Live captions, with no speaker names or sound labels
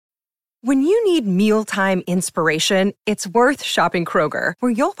When you need mealtime inspiration, it's worth shopping Kroger,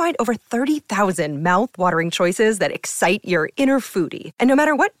 where you'll find over 30,000 mouth-watering choices that excite your inner foodie. And no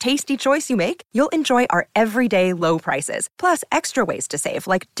matter what tasty choice you make, you'll enjoy our everyday low prices, plus extra ways to save,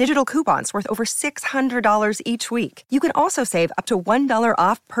 like digital coupons worth over $600 each week. You can also save up to $1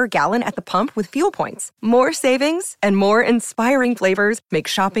 off per gallon at the pump with fuel points. More savings and more inspiring flavors make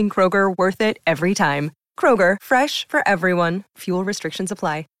shopping Kroger worth it every time. Kroger, fresh for everyone. Fuel restrictions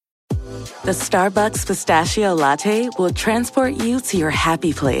apply. The Starbucks Pistachio Latte will transport you to your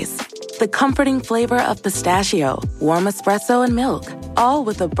happy place. The comforting flavor of pistachio, warm espresso, and milk, all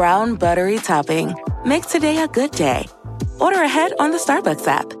with a brown buttery topping. Make today a good day. Order ahead on the Starbucks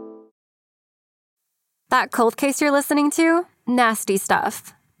app. That cold case you're listening to? Nasty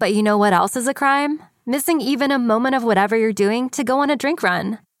stuff. But you know what else is a crime? Missing even a moment of whatever you're doing to go on a drink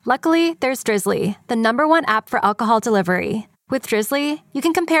run. Luckily, there's Drizzly, the #1 app for alcohol delivery. With Drizzly, you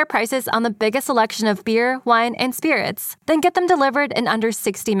can compare prices on the biggest selection of beer, wine, and spirits, then get them delivered in under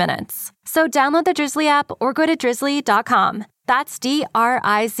 60 minutes. So download the Drizzly app or go to drizzly.com. That's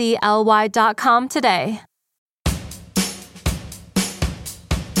DRIZLY.com today.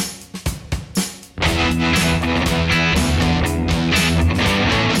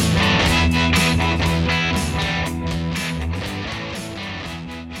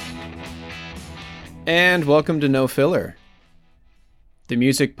 And welcome to No Filler, the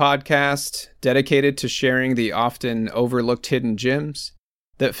music podcast dedicated to sharing the often overlooked hidden gems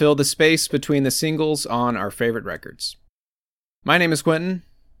that fill the space between the singles on our favorite records. My name is Quentin.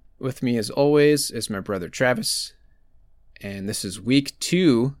 With me, as always, is my brother Travis. And this is week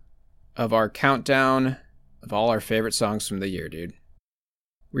 2 of our countdown of all our favorite songs from the year, dude.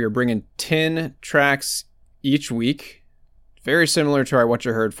 We are bringing 10 tracks each week, very similar to our What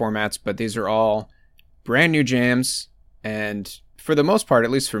You Heard formats, but these are all brand new jams, and for the most part,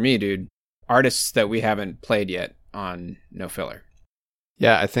 at least for me, dude, artists that we haven't played yet on No Filler.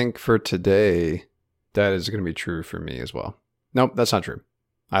 Yeah, I think for today, that is going to be true for me as well. Nope, that's not true.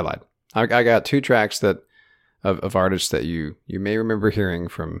 I lied. I got 2 tracks that of artists that you may remember hearing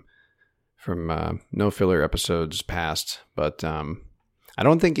from No Filler episodes past, but I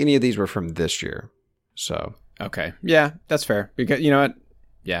don't think any of these were from this year. So okay, yeah, that's fair. Because you know what?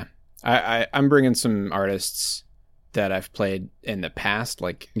 Yeah, I'm bringing some artists that I've played in the past,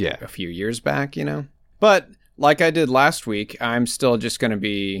 like a few years back, you know. But like I did last week, I'm still just going to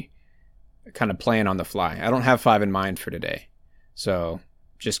be kind of playing on the fly. I don't have 5 in mind for today. So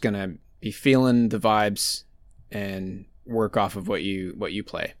just going to be feeling the vibes and work off of what you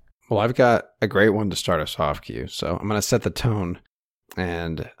play. Well, I've got a great one to start us off, Q. So I'm going to set the tone,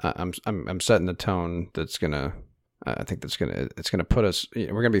 and I'm setting the tone that's going to it's gonna put us.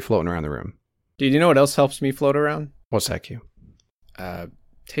 We're gonna be floating around the room. Dude, you know what else helps me float around? What's that, Q?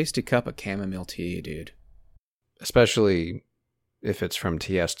 Tasty cup of chamomile tea, dude. Especially if it's from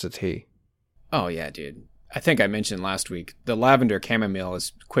TS to T. Oh yeah, dude. I think I mentioned last week the lavender chamomile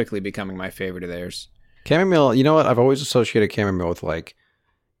is quickly becoming my favorite of theirs. Chamomile. You know what? I've always associated chamomile with, like,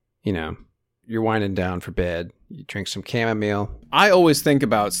 you know, you're winding down for bed. You drink some chamomile. I always think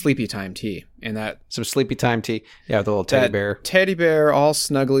about sleepy time tea, and that some sleepy time tea. Yeah, with the little teddy bear. Teddy bear all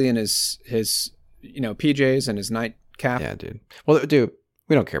snuggly in his PJs and his nightcap. Yeah, dude. Well, dude,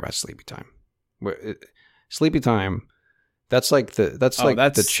 we don't care about sleepy time. Sleepy time. That's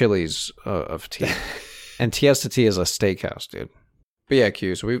the Chili's of tea. And TS to T is a steakhouse, dude. But yeah,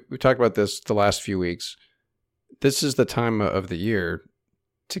 Q. So we talked about this the last few weeks. This is the time of the year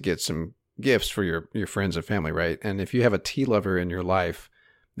to get some gifts for your friends and family, right? And if you have a tea lover in your life,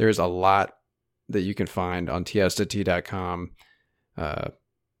 there's a lot that you can find on ts2t.com.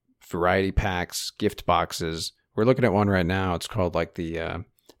 Variety packs, gift boxes. We're looking at one right now. It's called like the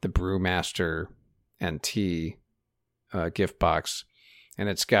Brewmaster and Tea gift box, and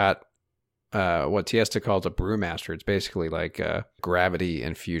it's got what Tiesta calls a Brewmaster. It's basically like a gravity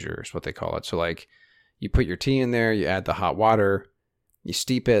infuser is what they call it. So like you put your tea in there, you add the hot water, you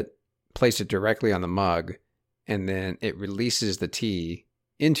steep it, place it directly on the mug, and then it releases the tea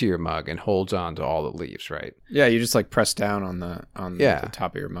into your mug and holds on to all the leaves, right? Yeah, you just like press down on the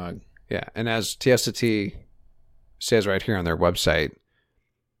top of your mug. Yeah, and as Tiesta Tea says right here on their website,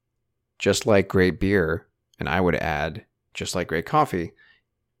 just like great beer, and I would add, just like great coffee,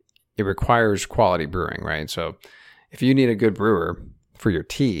 it requires quality brewing, right? So if you need a good brewer for your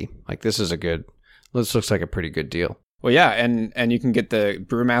tea, like this looks like a pretty good deal. Well, yeah, and you can get the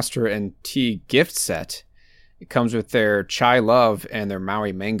Brewmaster and Tea gift set. It comes with their Chai Love and their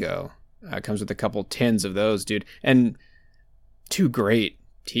Maui Mango. It comes with a couple tins of those, dude. And 2 great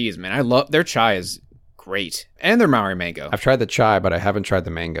teas, man. I love their chai is great. And their Maori mango. I've tried the chai, but I haven't tried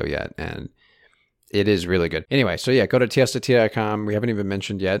the mango yet, and it is really good. Anyway, so yeah, go to tiestattea.com. We haven't even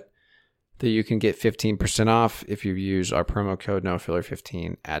mentioned yet that you can get 15% off if you use our promo code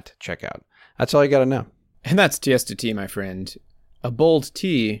NoFiller15 at checkout. That's all you got to know. And that's Tiesta Tea, my friend. A bold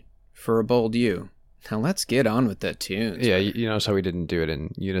tea for a bold you. Now let's get on with the tunes. Yeah, you notice how we didn't do it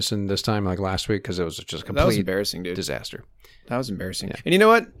in unison this time like last week because it was just a complete that was embarrassing, dude. disaster. That was embarrassing. Yeah. And you know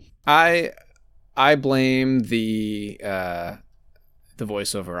what? I blame the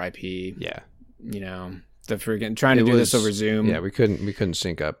voiceover IP. Yeah. You know, the freaking trying to do this over Zoom. Yeah, we couldn't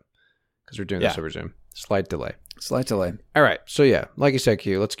sync up because we're doing this over Zoom. Slight delay. All right. So yeah, like you said,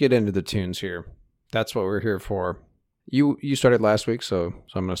 Q, let's get into the tunes here. That's what we're here for. You started last week, so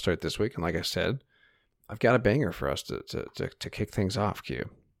I'm going to start this week. And like I said, I've got a banger for us to kick things off, Q.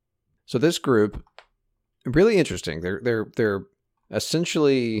 So this group, really interesting. They're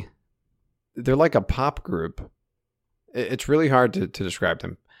essentially, they're like a pop group. It's really hard to describe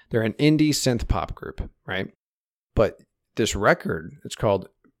them. They're an indie synth pop group, right? But this record, it's called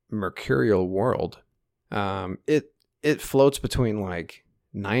Mercurial World. It floats between like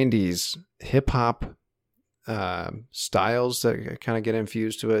 90s hip hop styles that kind of get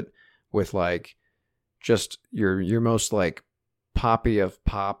infused to it with like just your most like poppy of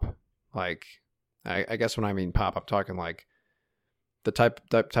pop. Like I guess when I mean pop, I'm talking like the type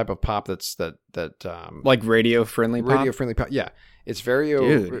of pop that's like radio friendly pop. Yeah, it's very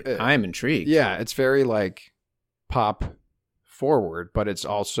dude. I am intrigued. Yeah, it's very like pop forward, but it's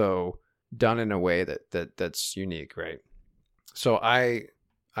also done in a way that's unique, right? So I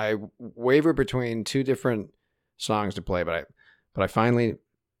wavered between two different songs to play, but I finally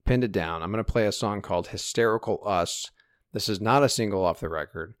pinned it down. I'm going to play a song called Hysterical Us. This is not a single off the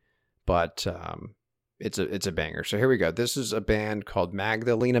record, but it's a banger. So here we go. This is a band called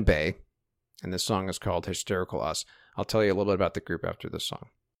Magdalena Bay, and this song is called Hysterical Us. I'll tell you a little bit about the group after this song.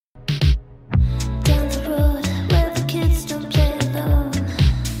 Down the road where the kids don't play alone,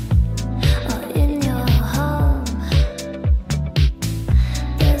 or in your home,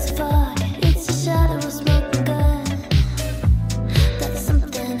 there's a fog, it's a shadow of smoke and gun, that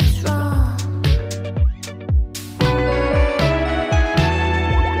something is wrong.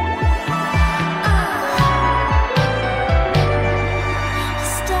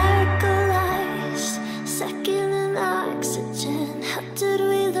 Hysterical eyes, second in oxygen, how did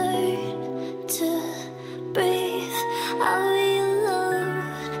we learn to breathe? Are we alone?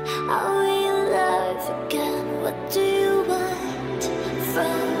 Are we alive again? What do you want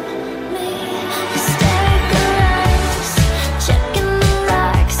from me? Hysterical eyes, checking the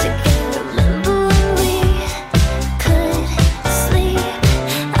locks again. Remember when we could sleep?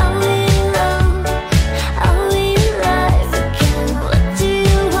 Are we alone? Are we alive again? What do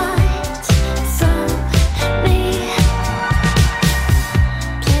you want from me?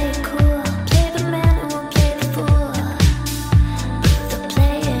 Play it cool, play the man who won't play the fool. Put the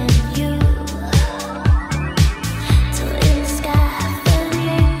play in you. Till in the sky, very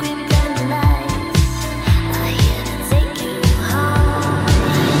angry, blinding lights are here to take you home.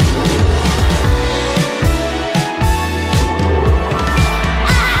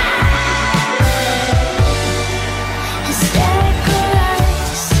 Hysterical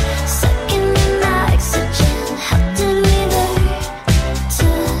eyes, sucking in oxygen. How did we learn to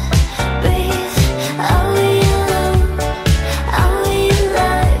breathe? Are we alone? Are we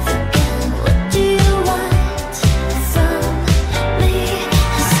alive again? What do you want from me?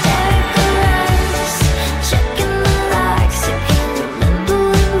 Hysterical eyes, checking the locks again. Remember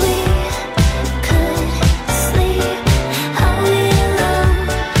when we could sleep? Are we alone?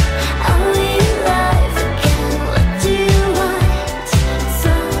 Are we alive again? What do you want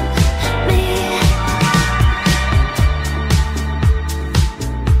from me?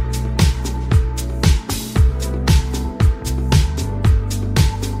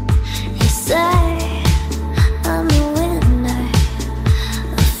 You say I'm a winner,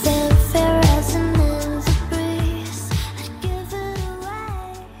 a fanfare rising in the breeze. I'd give it away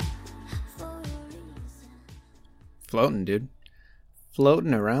for a reason. Floating, dude.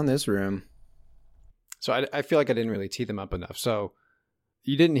 Floating around this room. So I feel like I didn't really tee them up enough. So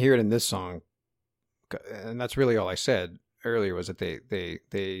you didn't hear it in this song, and that's really all I said earlier was that they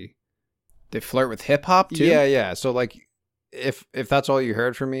They flirt with hip hop too. yeah. So like if that's all you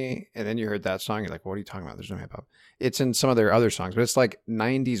heard from me, and then you heard that song, you're like, what are you talking about? There's no hip hop. It's in some of their other songs, but it's like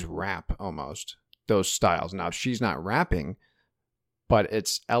 90s rap almost, those styles. Now she's not rapping, but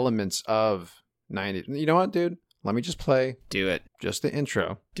it's elements of 90s. You know what, dude? Let me just play Do it. just the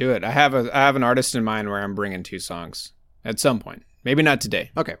intro. Do it. I have an artist in mind where I'm bringing two songs at some point. Maybe not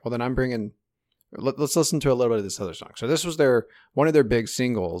today. Okay, well then I'm bringing Let's listen to a little bit of this other song. So this was one of their big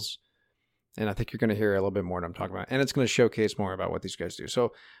singles, and I think you're going to hear a little bit more what I'm talking about, and it's going to showcase more about what these guys do.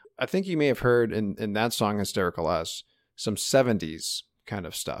 So I think you may have heard in that song, Hysterical Us, some 70s kind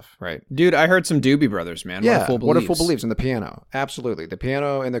of stuff, right? Dude, I heard some Doobie Brothers, man. Yeah, What a Fool What a Believes. Fool Believes in the piano. Absolutely. The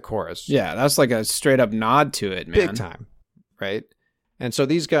piano and the chorus. Yeah, that's like a straight up nod to it, man. Big time, right? And so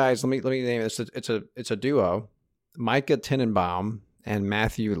these guys, let me name it. It's a duo, Micah Tenenbaum and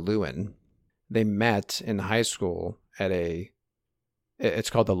Matthew Lewin. They met in high school at it's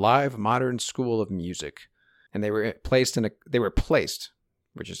called the Live Modern School of Music, and they were placed,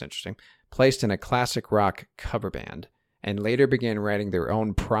 which is interesting, placed in a classic rock cover band, and later began writing their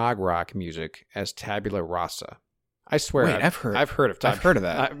own prog rock music as Tabula Rasa. I swear, Wait, I've heard of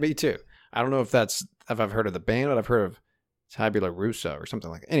that. Me too. I don't know if I've heard of the band, but I've heard of Tabula Rasa or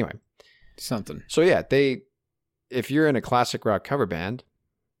something like that. Anyway, Something. so yeah, if you're in a classic rock cover band,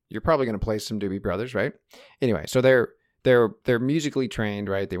 you're probably going to play some Doobie Brothers, right? Anyway, so they're musically trained,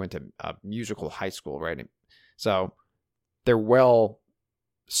 right? They went to musical high school, right? So they're well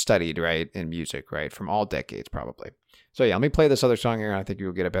studied, right, in music, right, from all decades probably. So yeah, let me play this other song here, and I think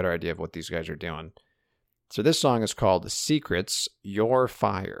you'll get a better idea of what these guys are doing. So this song is called Secrets, Your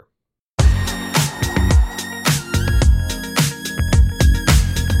Fire.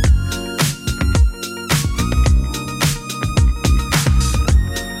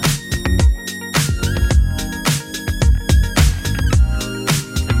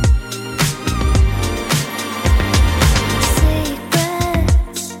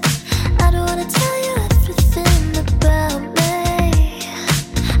 Secrets. I don't wanna tell you everything about me.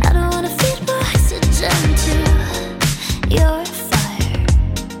 I don't wanna feed more oxygen to your fire.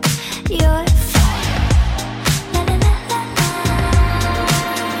 Your fire. La la la la la.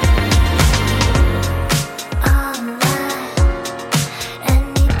 Online,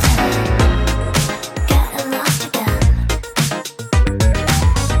 anytime, getting lost again.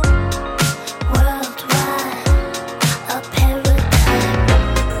 Worldwide. A paradigm,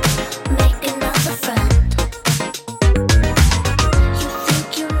 make another friend. You think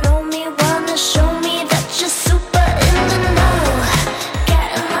you know me, wanna show me that you're super in the know.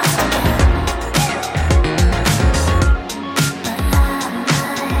 Getting lost again, but I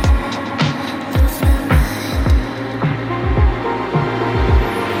might lose my mind.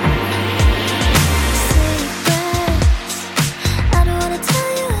 Secrets, I don't wanna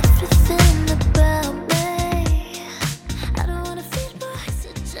tell you everything about me. I don't wanna feed more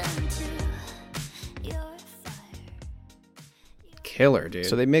oxygen to your fire. Killer, dude.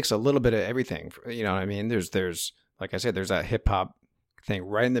 So they mix a little bit of everything. You know what I mean? There's like I said, there's that hip hop thing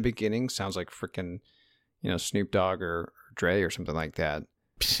right in the beginning. Sounds like freaking, Snoop Dogg or Dre or something like that.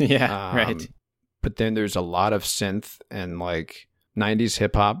 yeah, right. But then there's a lot of synth and like 90s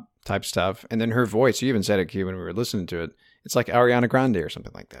hip hop type stuff. And then her voice, you even said it, Q, when we were listening to it. It's like Ariana Grande or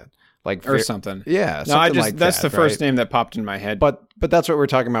something like that. Like Or something. Yeah. No, something like that's that, the first right? name that popped in my head. But that's what we're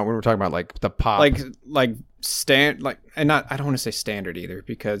talking about when we're talking about like the pop. And not, I don't want to say standard either,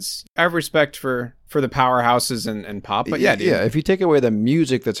 because I have respect for the powerhouses and pop, but yeah, dude. Yeah. If you take away the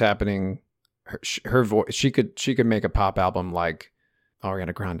music that's happening, her voice, she could make a pop album like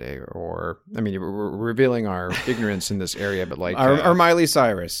Ariana Grande, or I mean, we're revealing our ignorance in this area, but like or Miley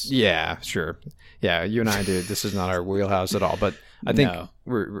Cyrus. Yeah, sure. Yeah, you and I, dude, this is not our wheelhouse at all. But I think No.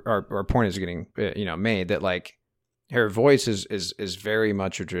 our point is getting made that like her voice is very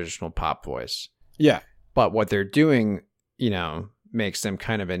much a traditional pop voice. Yeah. But what they're doing, makes them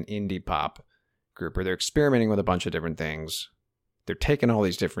kind of an indie pop group where they're experimenting with a bunch of different things. They're taking all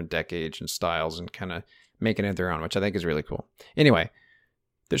these different decades and styles and kind of making it their own, which I think is really cool. Anyway,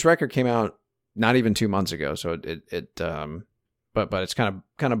 this record came out not even 2 months ago, so but it's kind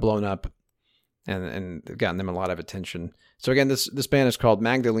of blown up and gotten them a lot of attention. So again, this band is called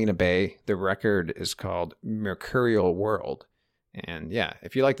Magdalena Bay. The record is called Mercurial World. And yeah,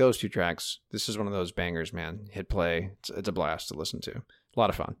 if you like those two tracks, this is one of those bangers, man. Hit play. It's a blast to listen to. A lot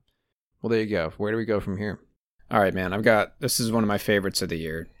of fun. Well, there you go. Where do we go from here? All right, man. This is one of my favorites of the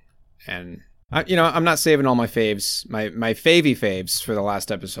year. And, I'm not saving all my faves, my favy faves for the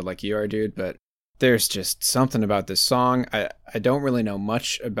last episode like you are, dude, but there's just something about this song. I don't really know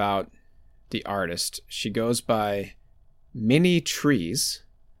much about the artist. She goes by Minnie Trees.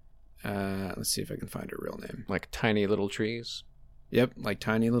 Let's see if I can find her real name. Like Tiny Little Trees? Yep, like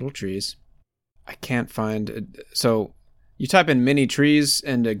Tiny Little Trees. I can't find it. So you type in Minnie Trees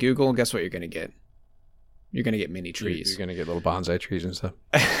into Google, guess what you're going to get? You're going to get Minnie Trees. You're going to get little bonsai trees and stuff.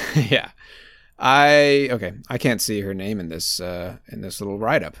 Yeah. I can't see her name in this little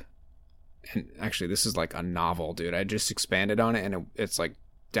write-up. And actually, this is like a novel, dude. I just expanded on it, and it's like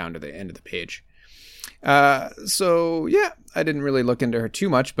down to the end of the page. So yeah, I didn't really look into her too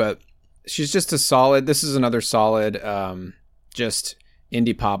much, but she's just this is another solid, just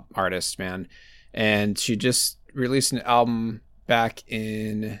indie pop artist, man. And she just released an album back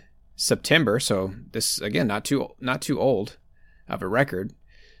in September. So this, again, not too old of a record,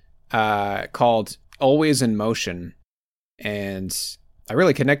 called Always in Motion. And I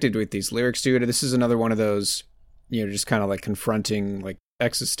really connected with these lyrics, dude. This is another one of those, just kind of like confronting like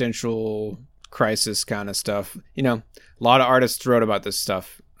existential crisis kind of stuff. A lot of artists wrote about this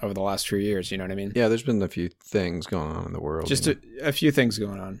stuff over the last few years. You know what I mean? Yeah, there's been a few things going on in the world. Just a few things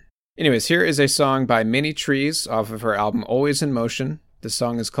going on. Anyways, here is a song by Many Trees off of her album Always in Motion. The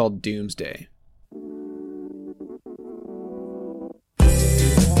song is called Doomsday.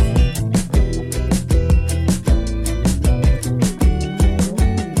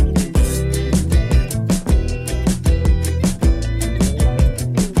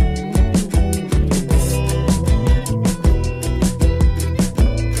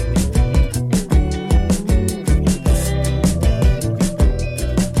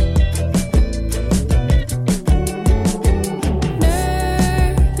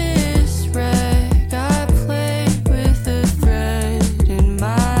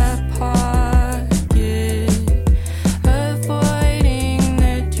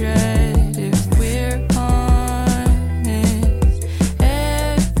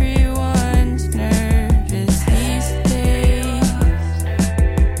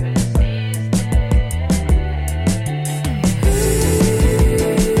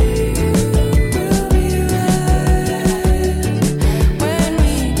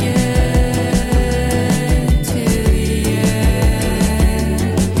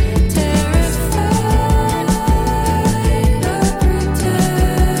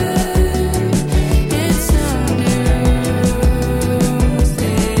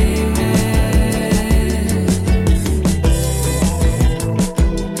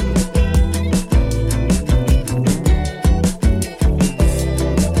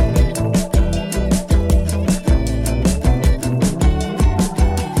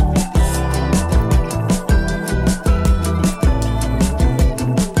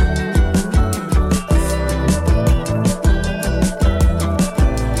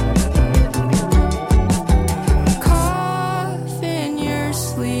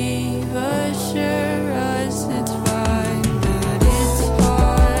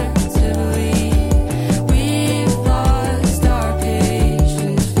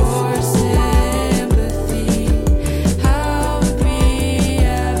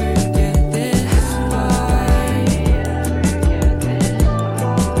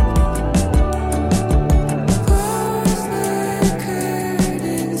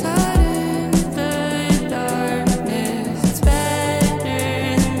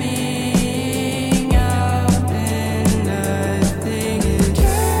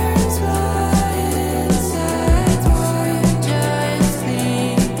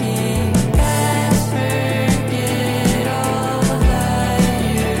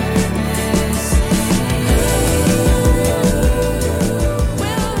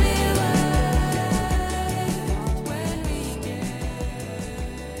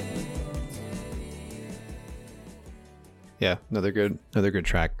 Yeah, another good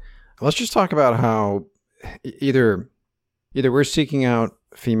track. Let's just talk about how either we're seeking out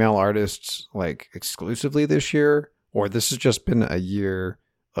female artists like exclusively this year, or this has just been a year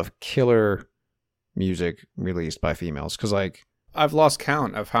of killer music released by females. Because like I've lost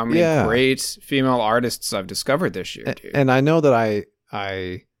count of how many great female artists I've discovered this year, dude. And I know that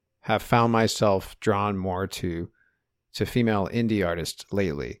I have found myself drawn more to female indie artists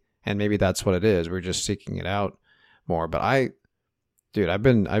lately, and maybe that's what it is. We're just seeking it out more. But I've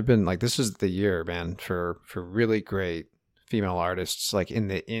been like, this is the year, man, for really great female artists like in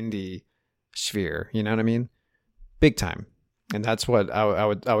the indie sphere. You know what I mean? Big time. And that's what I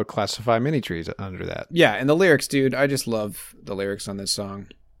would classify Many Trees under that. Yeah, and the lyrics, dude, I just love the lyrics on this song.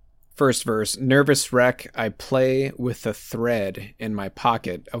 First verse, nervous wreck, I play with a thread in my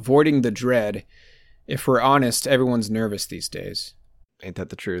pocket, avoiding the dread. If we're honest, everyone's nervous these days. Ain't that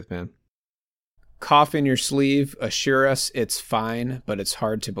the truth, man? Cough in your sleeve, assure us it's fine, but it's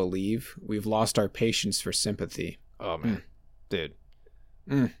hard to believe. We've lost our patience for sympathy. Oh, man. Dude.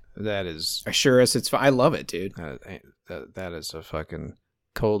 That is... Assure us it's fine. I love it, dude. That is a fucking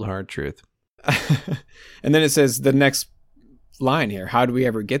cold, hard truth. And then it says the next line here. How do we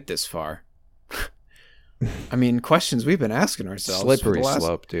ever get this far? I mean, questions we've been asking ourselves. Slippery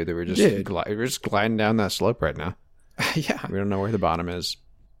slope, dude. We're just gliding down that slope right now. Yeah. We don't know where the bottom is.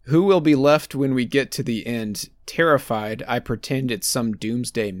 Who will be left when we get to the end? Terrified, I pretend it's some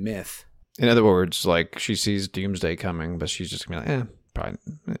doomsday myth. In other words, like she sees doomsday coming, but she's just gonna be like, probably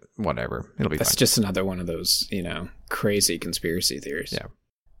whatever. It'll be That's fine. just another one of those, crazy conspiracy theories. Yeah.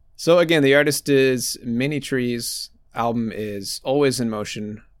 So again, the artist is Mini Trees. Album is Always in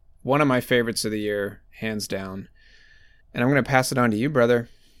Motion. One of my favorites of the year, hands down. And I'm going to pass it on to you, brother.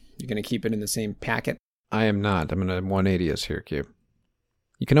 You're going to keep it in the same packet? I am not. I'm going to 180 us here, Q.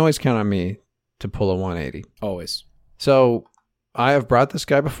 You can always count on me to pull a 180. Always. So I have brought this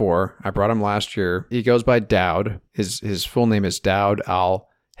guy before. I brought him last year. He goes by Dowd. His full name is Dowd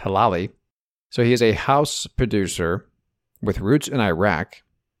Al-Hilali. So he is a house producer with roots in Iraq,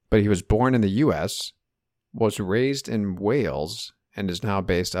 but he was born in the U.S., was raised in Wales, and is now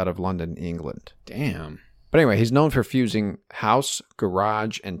based out of London, England. Damn. But anyway, he's known for fusing house,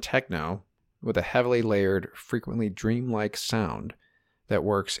 garage, and techno with a heavily layered, frequently dreamlike sound that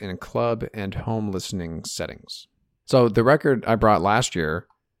works in club and home listening settings. So the record I brought last year,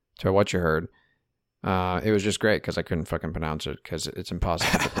 to What You Heard, it was just great because I couldn't fucking pronounce it because it's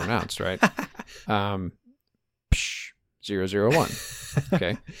impossible to pronounce, right? 001.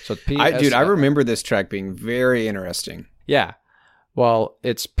 Okay. So it's Dude, I remember this track being very interesting. Yeah. Well,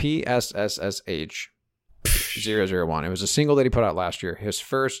 it's PSSSH 001. It was a single that he put out last year. His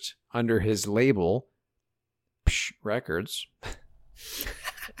first under his label, Records.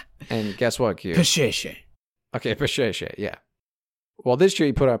 And guess what, Q? Pasheshe. Okay, Pasheshe, yeah. Well, this year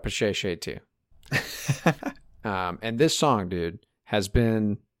he put out Pasheshe too. And this song, dude,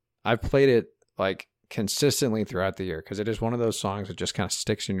 I've played it like consistently throughout the year because it is one of those songs that just kind of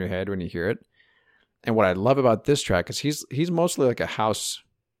sticks in your head when you hear it. And what I love about this track is he's mostly like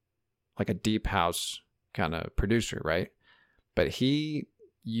a deep house kind of producer, right? But he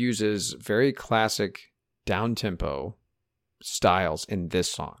uses very classic down-tempo styles in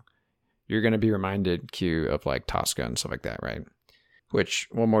this song. You're going to be reminded, Q, of like Tosca and stuff like that, right? Which,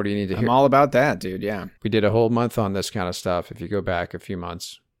 what more do you need to hear? I'm all about that, dude, yeah. We did a whole month on this kind of stuff. If you go back a few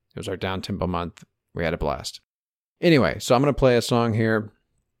months, it was our down-tempo month. We had a blast. Anyway, so I'm going to play a song here.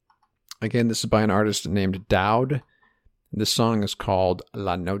 Again, this is by an artist named Dowd. This song is called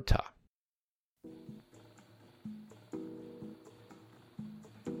La Nota.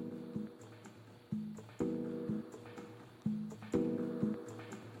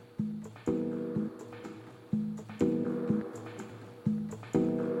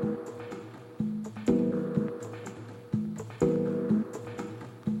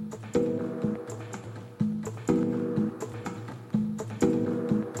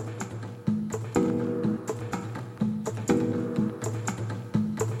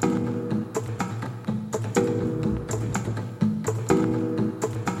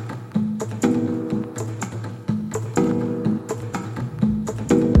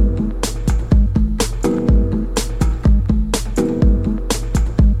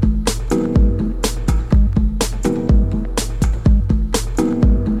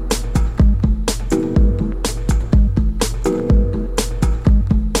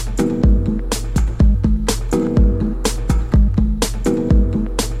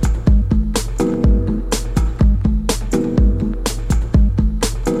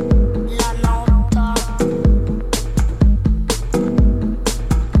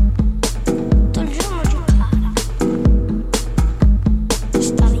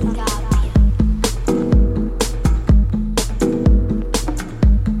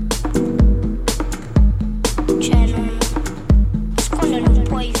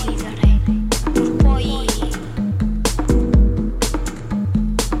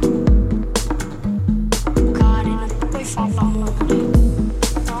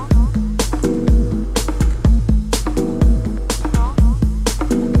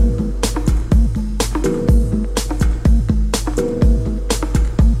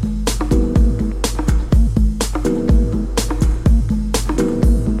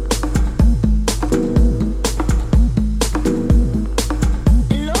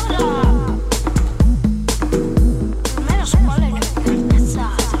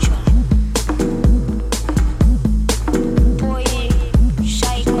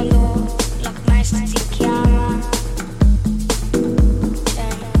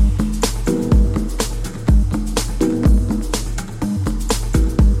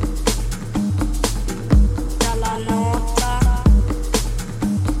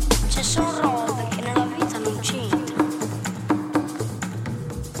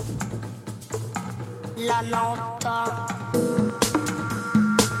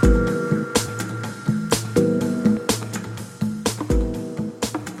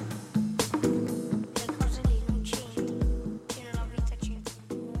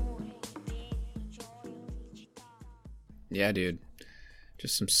 Yeah, dude.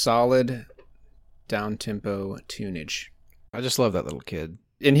 Just some solid down-tempo tunage. I just love that little kid.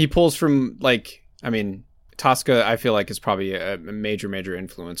 And he pulls from, like, I mean, Tosca, I feel like, is probably a major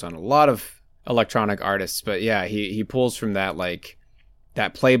influence on a lot of electronic artists. But yeah, he pulls from that, like,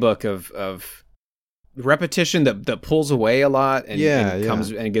 that playbook of repetition that pulls away a lot and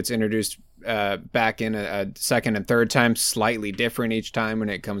comes and gets introduced back in a second and third time, slightly different each time when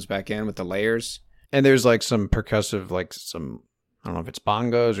it comes back in with the layers. And there's like some percussive, like some, I don't know if it's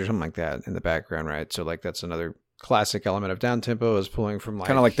bongos or something like that in the background, right? So like that's another classic element of downtempo, is pulling from like...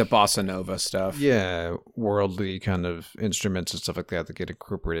 kind of like the bossa nova stuff. Yeah, worldly kind of instruments and stuff like that get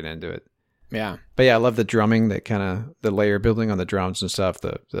incorporated into it. Yeah. But yeah, I love the drumming, that kind of, the layer building on the drums and stuff,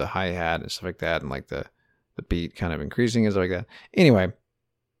 the hi-hat and stuff like that, and like the beat kind of increasing and stuff like that. Anyway,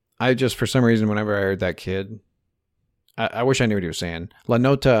 I just, for some reason, whenever I heard that kid, I wish I knew what he was saying. La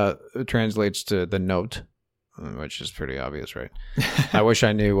nota translates to the note, which is pretty obvious, right? I wish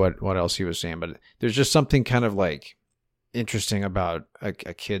I knew what else he was saying, but there's just something kind of like interesting about a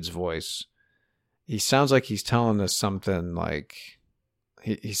kid's voice. He sounds like he's telling us something, like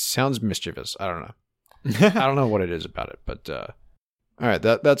he sounds mischievous. I don't know. I don't know what it is about it, but all right,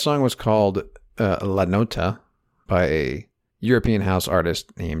 that song was called La Nota by a European house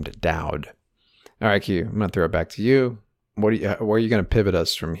artist named Dowd. All right, Q, I'm gonna throw it back to you. Where are you gonna pivot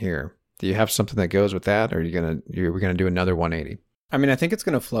us from here? Do you have something that goes with that, or are we gonna do another 180? I mean, I think it's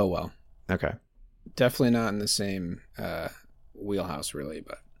gonna flow well. Okay. Definitely not in the same wheelhouse, really.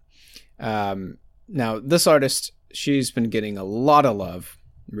 But now this artist, she's been getting a lot of love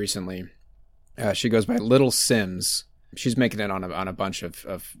recently. She goes by Little Simz. She's making it on a bunch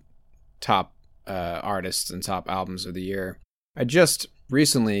of top artists and top albums of the year. I just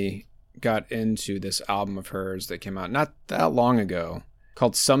recently got into this album of hers that came out not that long ago,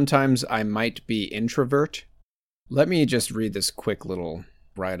 called Sometimes I Might Be Introvert. Let me just read this quick little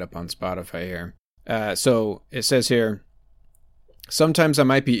write-up on Spotify here. So it says here, Sometimes I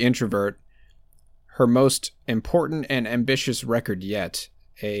Might Be Introvert, her most important and ambitious record yet,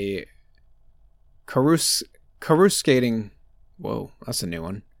 a coruscating, whoa, that's a new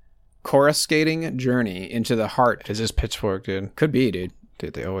one, coruscating journey into the heart. Is this Pitchfork, dude? Could be, dude.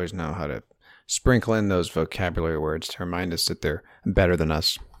 Dude, they always know how to sprinkle in those vocabulary words to remind us that they're better than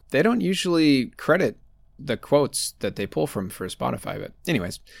us. They don't usually credit the quotes that they pull from for Spotify, but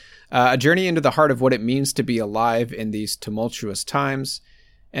anyways. A journey into the heart of what it means to be alive in these tumultuous times,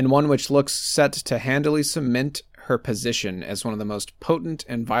 and one which looks set to handily cement her position as one of the most potent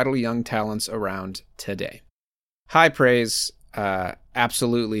and vital young talents around today. High praise,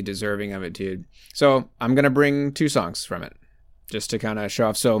 absolutely deserving of it, dude. So I'm going to bring two songs from it, just to kind of show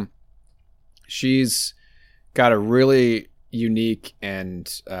off. So she's got a really unique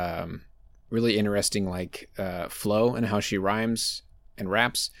and really interesting flow in how she rhymes and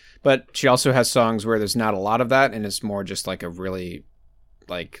raps, but she also has songs where there's not a lot of that, and it's more just like a really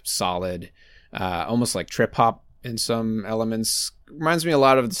solid, almost like trip hop in some elements. Reminds me a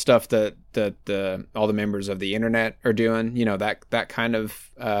lot of the stuff that all the members of the internet are doing, that kind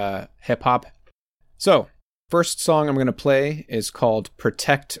of hip hop. So first song I'm going to play is called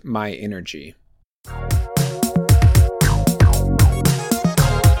Protect My Energy.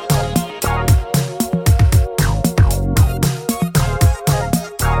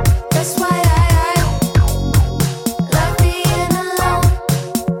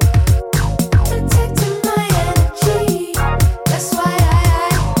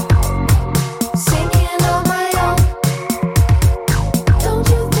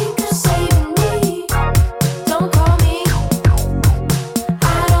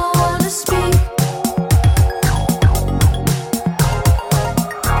 Speak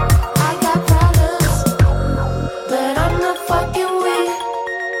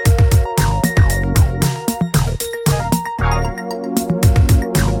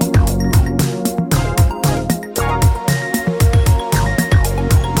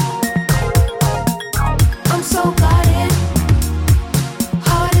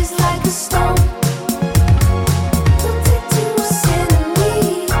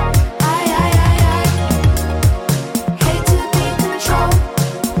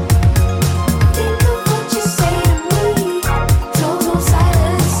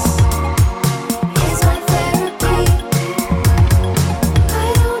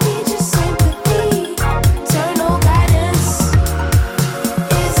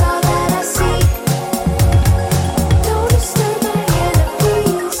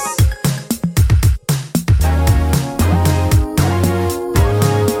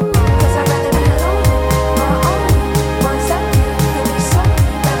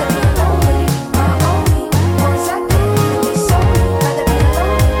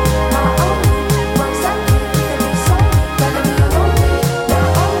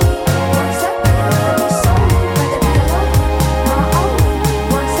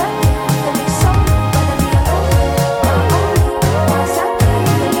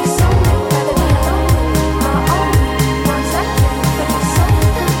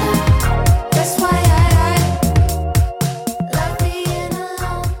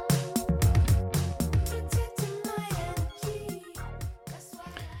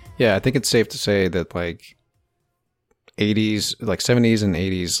Yeah, I think it's safe to say that like 80s, like 70s and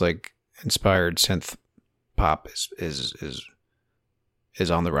 80s, like inspired synth pop is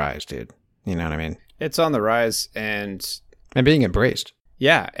on the rise, dude. You know what I mean? It's on the rise, and being embraced.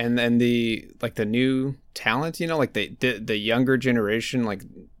 yeah, and then the new talent, like the younger generation, like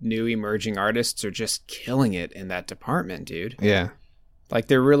new emerging artists are just killing it in that department, dude. Yeah. Like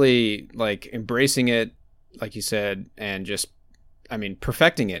they're really like embracing it, like you said, and just, I mean,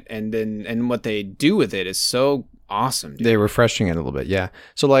 perfecting it, and what they do with it is so awesome, dude. They're refreshing it a little bit, yeah.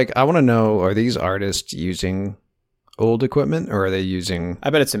 So like, I want to know, are these artists using old equipment, or are they using...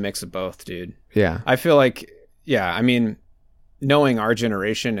 I bet it's a mix of both, dude. Yeah. I feel like, yeah, I mean, knowing our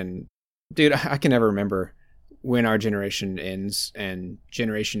generation, and dude, I can never remember when our generation ends and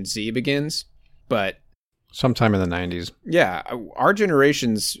Generation Z begins, but Sometime in the 90s. yeah, our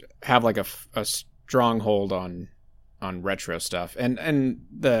generations have like a stronghold on retro stuff, and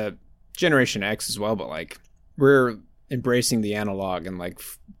the Generation X as well, but like we're embracing the analog and like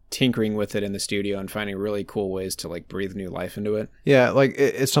tinkering with it in the studio and finding really cool ways to like breathe new life into it. Yeah, like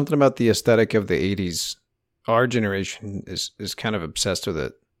it's something about the aesthetic of the 80s. Our generation is kind of obsessed with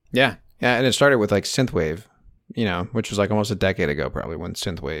it. Yeah. Yeah, and it started with like synthwave, which was like almost a decade ago probably when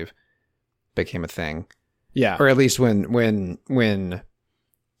synthwave became a thing. Yeah. Or at least when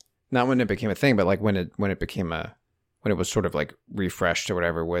not when it became a thing, but like when it was sort of like refreshed or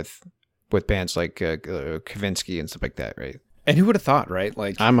whatever with bands like Kavinsky and stuff like that, right? And who would have thought, right?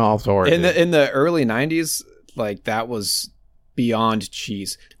 Like I'm all for it. In the early 90s, like that was beyond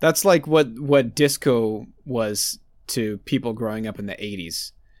cheese. That's like what disco was to people growing up in the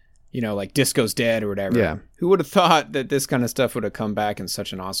 80s. Like disco's dead or whatever. Yeah. Who would have thought that this kind of stuff would have come back in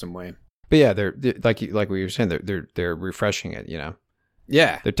such an awesome way? But yeah, they're like what you were saying, they're refreshing it,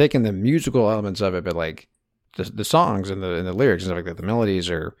 Yeah. They're taking the musical elements of it, but like the songs and the lyrics and stuff like that, the melodies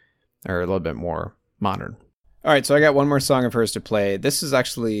are a little bit more modern. All right, so I got one more song of hers to play. This is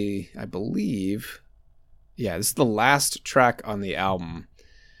actually, I believe, this is the last track on the album.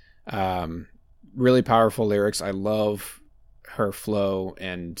 Really powerful lyrics. I love her flow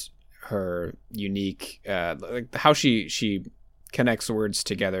and her unique, like how she connects words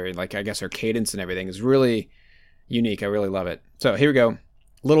together, and like I guess her cadence and everything is really unique. I really love it. So here we go.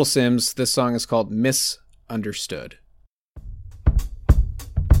 Little Sims. This song is called Misunderstood.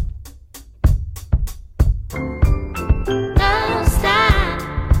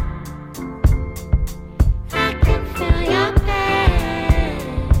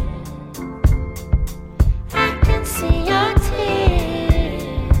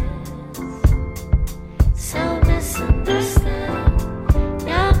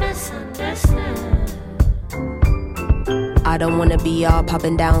 I don't wanna be all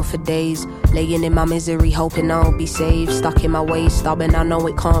popping down for days, laying in my misery, hoping I'll be saved. Stuck in my ways, stubborn, I know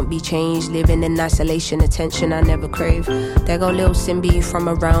it can't be changed. Living in isolation, attention I never crave. There go Lil Simbi from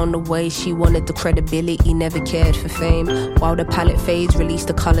around the way. She wanted the credibility, never cared for fame. While the palette fades, release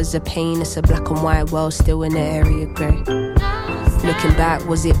the colours of pain. It's a black and white world, still in the area grey. Looking back,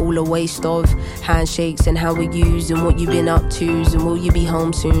 was it all a waste of handshakes and how we used and what you been up to's and will you be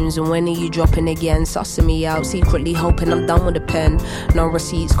home soon? And when are you dropping again? Sussing me out, secretly hoping I'm done with the pen. No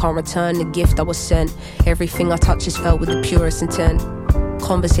receipts, can't return the gift I was sent. Everything I touch is felt with the purest intent.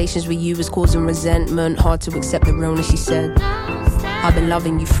 Conversations with you is causing resentment. Hard to accept the realness, she said. I've been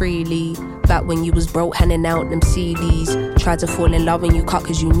loving you freely. Back when you was broke, handing out them CDs. Tried to fall in love and you cut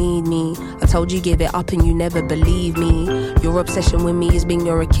cause you need me. I told you give it up and you never believe me. Your obsession with me has been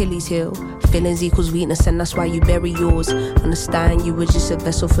your Achilles heel. Feelings equals weakness and that's why you bury yours. Understand you were just a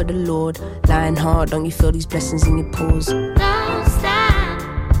vessel for the Lord. Lying hard, don't you feel these blessings in your pores? Don't stop.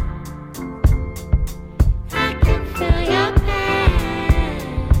 I can feel your pain.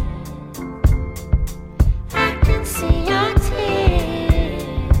 I can see your tears.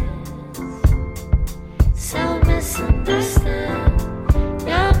 So misunderstood.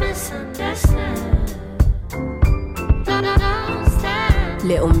 You're misunderstood. Don't stop.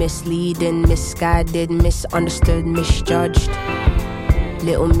 Little misleading, misguided, misunderstood, misjudged.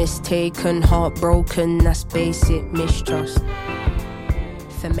 Little mistaken, heartbroken, that's basic mistrust.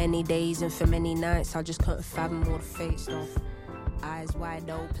 For many days and for many nights, I just couldn't fathom all the fake stuff. Eyes wide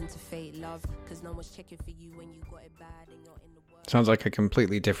open to fake love, cause no one's checking for you when you got it bad and you're in the world. Sounds like a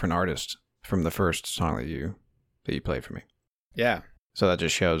completely different artist from the first song that you played for me. Yeah. So that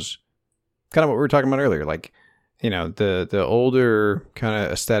just shows kind of what we were talking about earlier, like, the older kind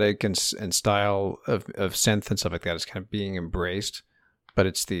of aesthetic and style of synth and stuff like that is kind of being embraced, but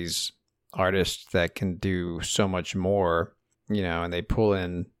it's these artists that can do so much more, and they pull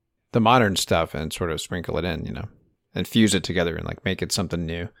in the modern stuff and sort of sprinkle it in, and fuse it together and like make it something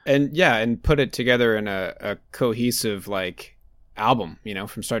new. And put it together in a cohesive like album, you know,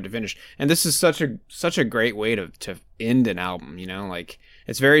 from start to finish. And this is such a great way to end an album, you know, like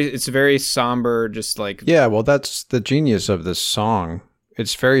it's very somber, just like Yeah, well, that's the genius of this song.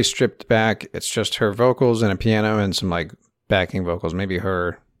 It's very stripped back. It's just her vocals and a piano and some like backing vocals, maybe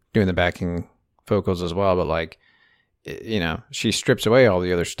her doing the backing vocals as well, but like, you know, she strips away all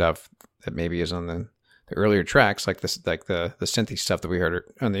the other stuff that maybe is on the earlier tracks, like this, like the synthy stuff that we heard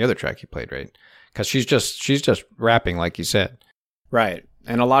on the other track you played, right? Because she's just rapping, like you said, right.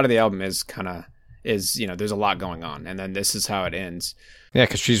 And a lot of the album is you know, there's a lot going on, and then this is how it ends. Yeah,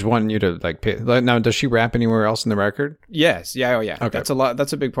 because she's wanting you to like pay. Now, does she rap anywhere else in the record? Yes, yeah, oh yeah. Okay. That's a lot.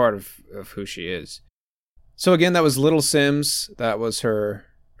 That's a big part of who she is. So again, that was Little Sims. That was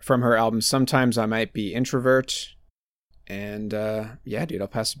from her album Sometimes I Might Be Introvert. And yeah, dude, I'll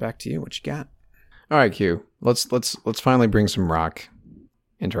pass it back to you. What you got? All right, Q. Let's finally bring some rock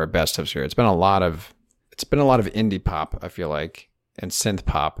into our best ofs here. It's been a lot of indie pop, I feel like, and synth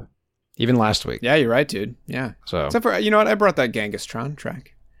pop, even last week. Yeah, you're right, dude. Yeah. So except for, you know what, I brought that Genghis Tron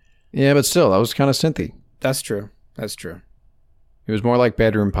track. Yeah, but still, that was kind of synthy. That's true. That's true. It was more like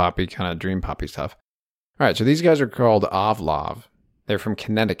bedroom poppy, kind of dream poppy stuff. All right, so these guys are called Ovlov. They're from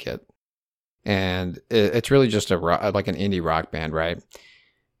Connecticut, and it's really just like an indie rock band, right?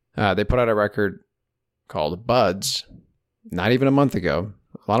 They put out a record called Buds, not even a month ago.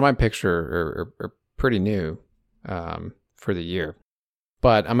 A lot of my picks are pretty new for the year.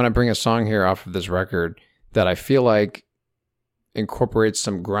 But I'm going to bring a song here off of this record that I feel like incorporates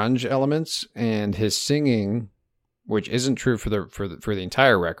some grunge elements, and his singing, which isn't true for the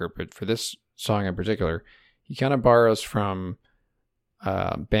entire record, but for this song in particular, he kind of borrows from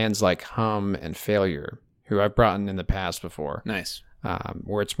bands like Hum and Failure, who I've brought in the past before. Nice.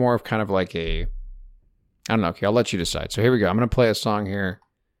 Where it's more of kind of like I don't know. Okay, I'll let you decide. So here we go. I'm going to play a song here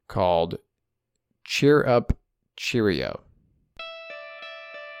called Cheer Up, Cheerio.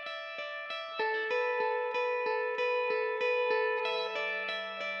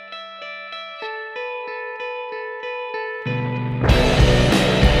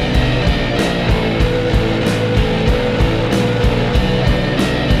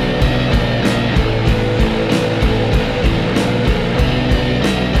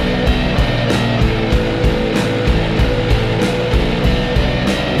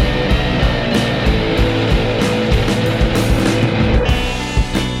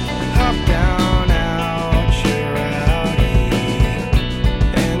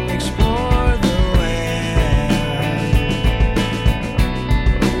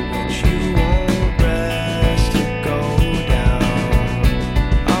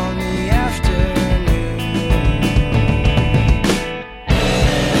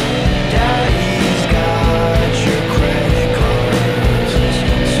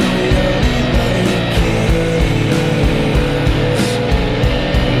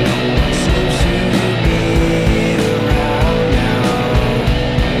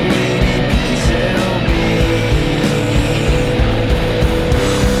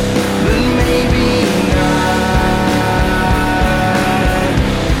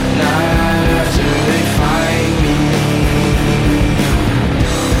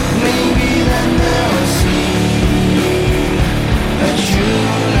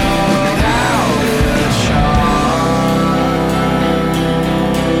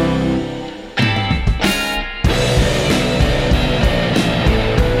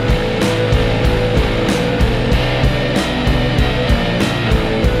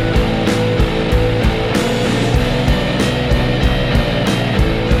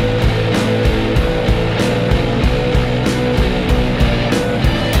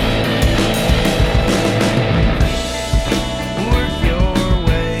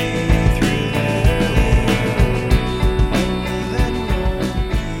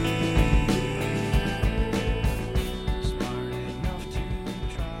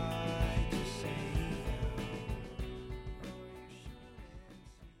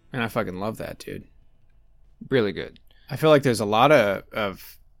 And I fucking love that, dude. Really good. I feel like there's a lot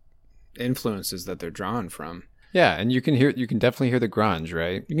of influences that they're drawing from. Yeah, and you can definitely hear the grunge,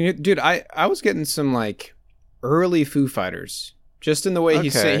 right? You can hear, dude, I was getting some like early Foo Fighters just in the way he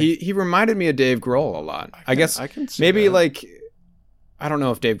said. He reminded me of Dave Grohl a lot. I guess I can see maybe that. like, I don't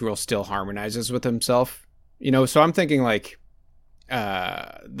know if Dave Grohl still harmonizes with himself, you know. So I'm thinking like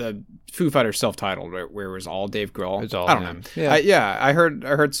the Foo Fighters self-titled, where it was all Dave Grohl. It's all I don't him. know. Yeah. I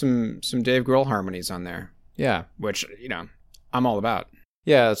heard some Dave Grohl harmonies on there. Yeah, which, you know, I'm all about.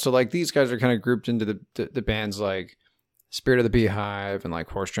 Yeah, so like these guys are kind of grouped into the bands like Spirit of the Beehive and like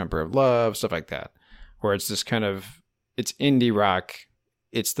Horse Jumper of Love, stuff like that, where it's this kind of it's indie rock.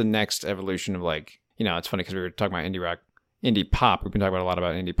 It's the next evolution of like, you know, it's funny because we were talking about indie rock, indie pop. We've been talking about a lot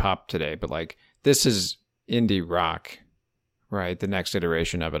about indie pop today, but like this is indie rock, right? The next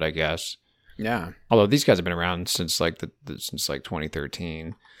iteration of it, I guess. Yeah. Although these guys have been around since like since like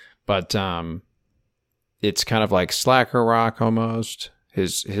 2013, but it's kind of like slacker rock almost.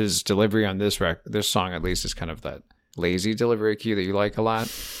 His delivery on this song at least is kind of that lazy delivery cue that you like a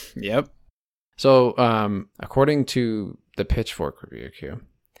lot. Yep. So according to the Pitchfork review Q,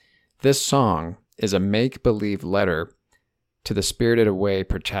 this song is a make-believe letter to the Spirited Away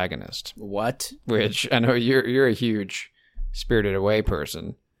protagonist. What? Which I know you're a huge Spirited Away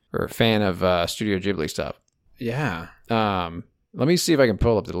person or a fan of Studio Ghibli stuff. Yeah. Let me see if I can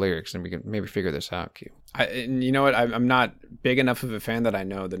pull up the lyrics and we can maybe figure this out, Q. And you know what? I'm not big enough of a fan that I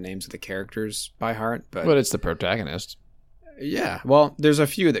know the names of the characters by heart, but it's the protagonist. Yeah. Well, there's a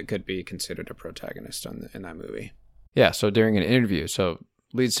few that could be considered a protagonist in that movie. Yeah. So during an interview,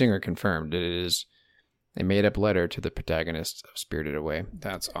 lead singer confirmed it is a made-up letter to the protagonist of Spirited Away.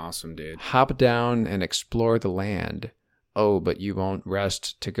 That's awesome, dude. Hop down and explore the land. Oh, but you won't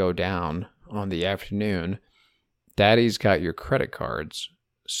rest to go down on the afternoon. Daddy's got your credit cards.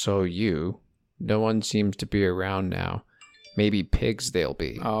 So no one seems to be around now. Maybe pigs they'll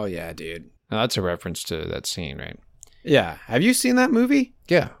be. Oh, yeah, dude. Now, that's a reference to that scene, right? Yeah. Have you seen that movie?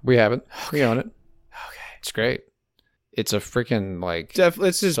 Yeah, we have it. Okay. We own it. Okay. It's great. It's a freaking, like...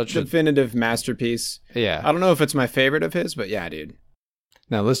 It's just a definitive masterpiece. Yeah. I don't know if it's my favorite of his, but yeah, dude.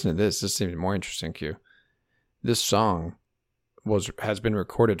 Now, listen to this. This seems more interesting, Q. This song has been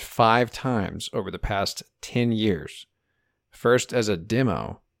recorded 5 times over the past 10 years. First as a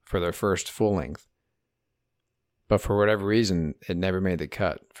demo for their first full length. But for whatever reason, it never made the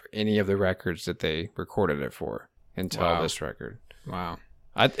cut for any of the records that they recorded it for until this record. Wow.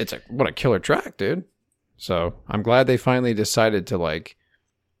 What a killer track, dude. So I'm glad they finally decided to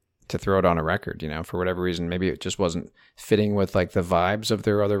throw it on a record, you know, for whatever reason. Maybe it just wasn't fitting with like the vibes of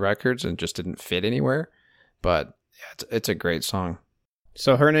their other records and just didn't fit anywhere. But yeah, it's a great song.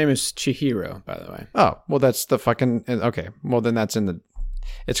 So her name is Chihiro, by the way. Oh, well, that's the fucking... Okay, well, then that's in the...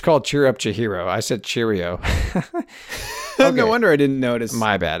 It's called Cheer Up Chihiro. I said Cheerio. Okay. No wonder I didn't notice.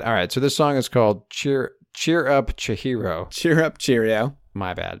 My bad. All right, so this song is called Cheer Up Chihiro. Cheer Up Cheerio.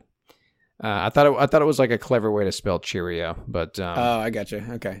 My bad. I thought it was like a clever way to spell Cheerio, but... oh, I gotcha.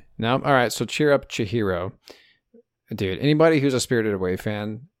 Okay. No, all right, so Cheer Up Chihiro. Dude, anybody who's a Spirited Away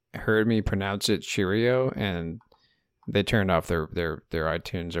fan heard me pronounce it Cheerio, and... They turned off their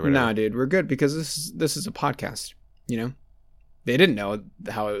iTunes or whatever. Nah, dude, we're good because this is a podcast. You know, they didn't know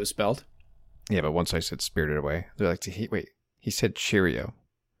how it was spelled. Yeah, but once I said Spirited Away, they're like, wait, he said Cheerio.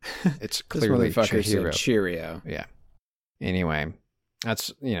 It's clearly Chihiro. Cheerio. Yeah. Anyway,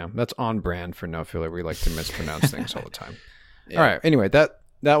 that's on brand for No Filler. We like to mispronounce things all the time. Yeah. All right. Anyway, that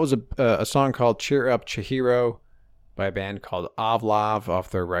was a song called Cheer Up Chihiro by a band called Avlov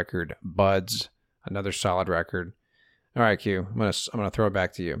off their record Buds. Another solid record. All right, Q. I'm gonna throw it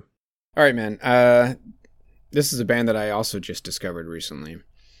back to you. All right, man. This is a band that I also just discovered recently.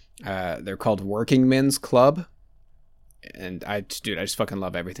 They're called Working Men's Club, and I just fucking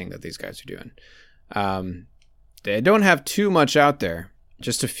love everything that these guys are doing. They don't have too much out there,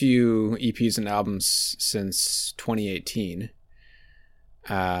 just a few EPs and albums since 2018.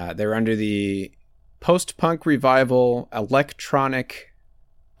 They're under the post-punk revival electronic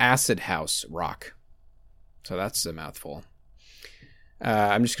acid house rock. So that's a mouthful.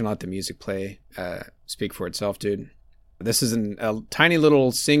 I'm just going to let the music speak for itself, dude. This is a tiny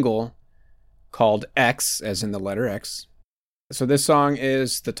little single called X, as in the letter X. So this song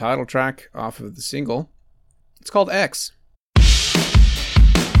is the title track off of the single. It's called X.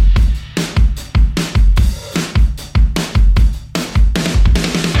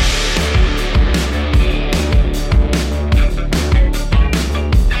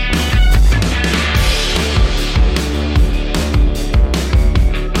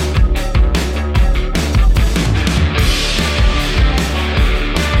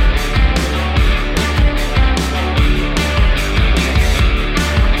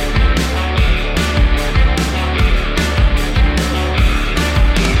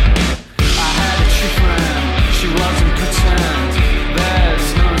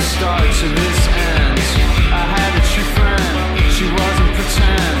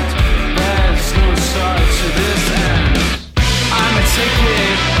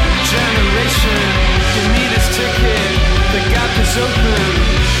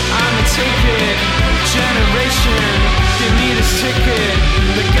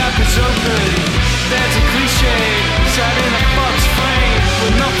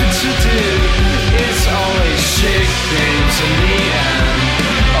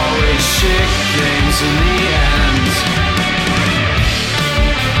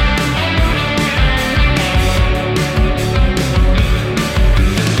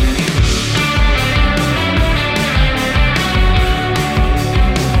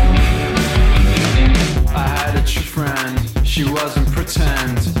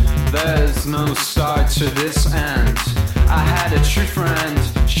 There's no start to this end. I had a true friend,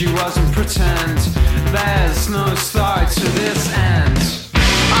 she wasn't pretend. There's no start to this end.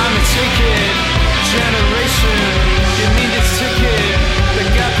 I'm a ticket, generation. Give me this ticket, the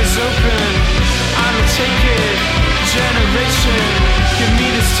gap is open. I'm a ticket, generation. Give me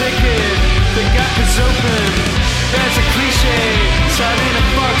this ticket, the gap is open. There's a cliche, starting a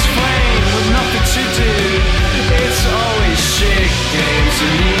box flame with nothing to do. It's always shit games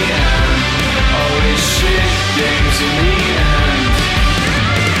in the end. Always shit games in the end.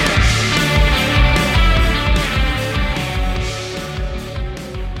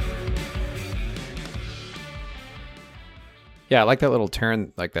 Yeah, I like that little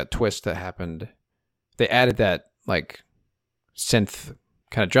turn, like that twist that happened. They added that like synth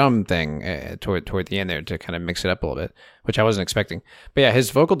kind of drum thing toward the end there to kind of mix it up a little bit, which I wasn't expecting. But yeah, his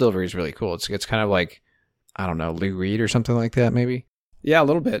vocal delivery is really cool. It's kind of like, I don't know, Lou Reed or something like that, maybe. Yeah, a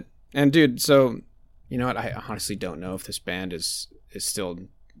little bit. And dude, so you know what? I honestly don't know if this band is still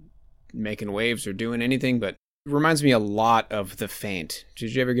making waves or doing anything, but it reminds me a lot of The Faint.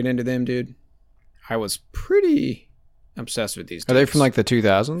 Did you ever get into them, dude? I was pretty obsessed with these dudes. Are they from like the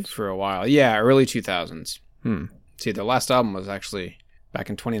 2000s? For a while. Yeah, early 2000s. See, their last album was actually back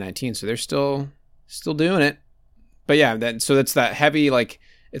in 2019, so they're still doing it. But yeah, so that's that heavy, like,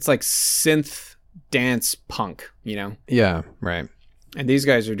 it's like synth dance punk, you know? Yeah, right. And these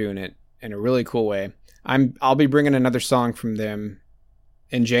guys are doing it in a really cool way. I'll be bringing another song from them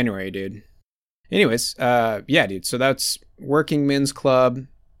in January, dude. Anyways, yeah, dude. So that's Working Men's Club.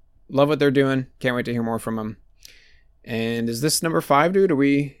 Love what they're doing. Can't wait to hear more from them. And is this number 5, dude? Are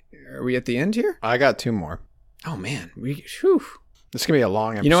we at the end here? I got 2 more. Oh man, This is gonna be a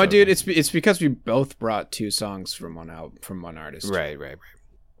long episode. You know what, dude? It's because we both brought 2 songs from one artist. Right.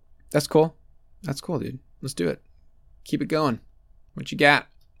 That's cool. That's cool, dude. Let's do it. Keep it going. What you got?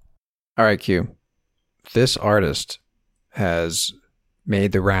 All right, Q. This artist has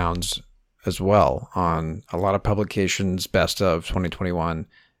made the rounds as well on a lot of publications' best of 2021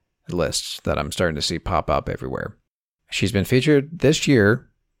 lists that I'm starting to see pop up everywhere. She's been featured this year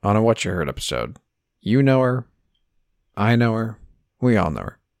on a What You Heard episode. You know her. I know her. We all know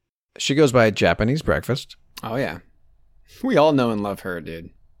her. She goes by Japanese Breakfast. Oh, yeah. We all know and love her, dude.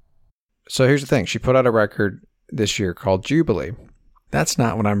 So here's the thing. She put out a record this year called Jubilee. That's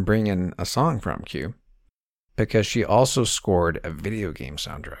not what I'm bringing a song from, Q. Because she also scored a video game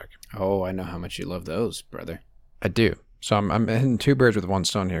soundtrack. Oh, I know how much you love those, brother. I do. So I'm hitting 2 birds with 1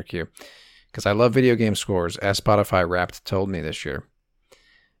 stone here, Q. Because I love video game scores, as Spotify Wrapped told me this year.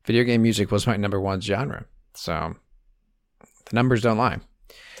 Video game music was my number 1 genre. So the numbers don't lie.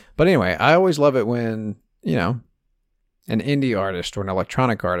 But anyway, I always love it when, you know, an indie artist or an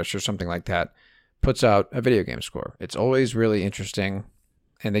electronic artist or something like that puts out a video game score. It's always really interesting.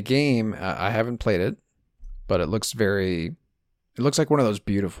 And the game, I haven't played it, but it looks like one of those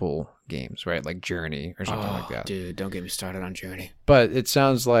beautiful games, right? Like Journey or something like that. Dude, don't get me started on Journey. But it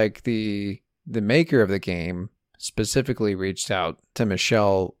sounds like the maker of the game specifically reached out to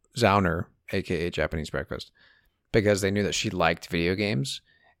Michelle Zauner, aka Japanese Breakfast, because they knew that she liked video games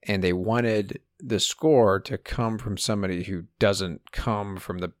and they wanted the score to come from somebody who doesn't come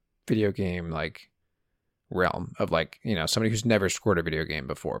from the video game like realm of, like, you know, somebody who's never scored a video game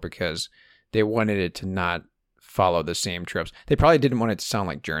before, because they wanted it to not follow the same tropes. They probably didn't want it to sound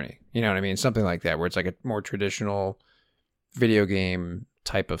like Journey. You know what I mean? Something like that, where it's like a more traditional video game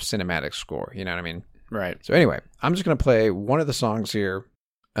type of cinematic score. You know what I mean? Right. So anyway, I'm just going to play one of the songs here.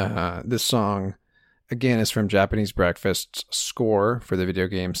 This song, again, is from Japanese Breakfast's score for the video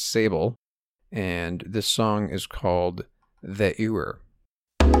game Sable. And this song is called The Ewer.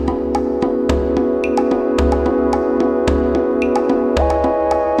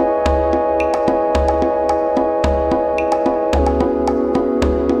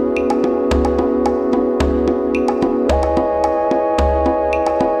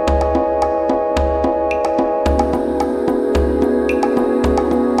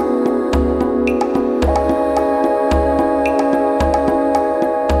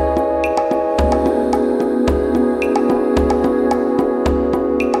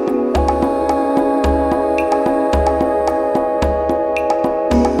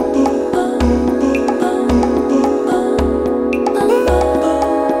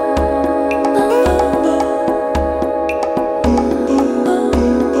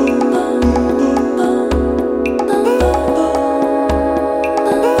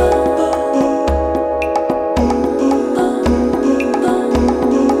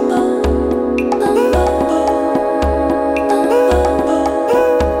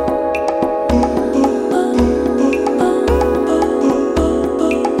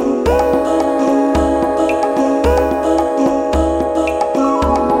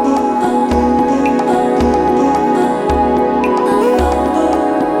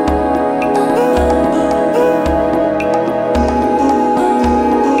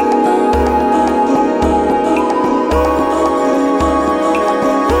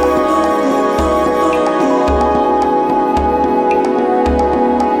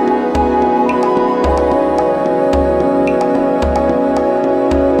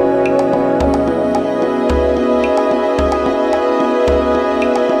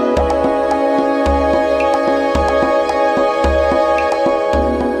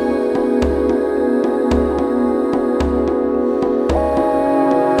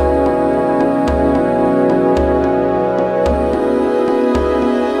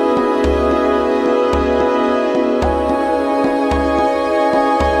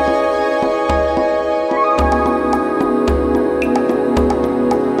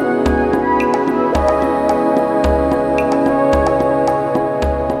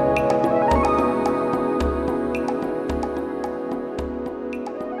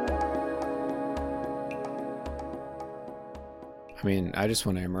 I just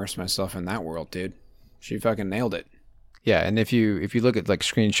want to immerse myself in that world, dude. She fucking nailed it. Yeah, and if you look at like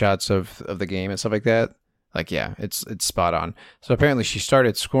screenshots of the game and stuff like that, like yeah, it's spot on. So apparently she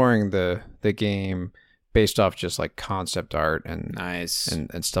started scoring the game based off just like concept art and Nice.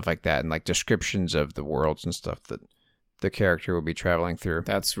 and stuff like that, and like descriptions of the worlds and stuff that the character will be traveling through.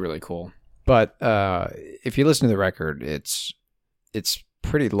 That's really cool. But if you listen to the record, it's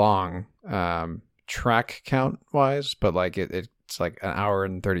pretty long, track count wise, but like it's like an hour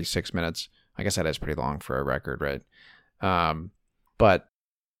and 36 minutes. I guess that is pretty long for a record, right? But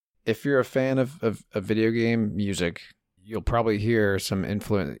if you're a fan of video game music, you'll probably hear some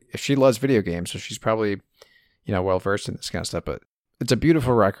influence. She loves video games, so she's probably, well versed in this kind of stuff. But it's a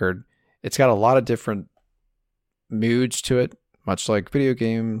beautiful record. It's got a lot of different moods to it, much like video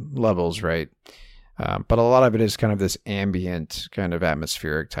game levels, right? But a lot of it is kind of this ambient, kind of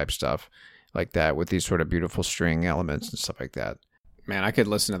atmospheric type stuff like that, with these sort of beautiful string elements and stuff like that. Man, I could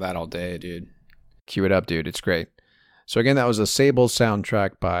listen to that all day, dude. Cue it up, dude. It's great. So again, that was a Sable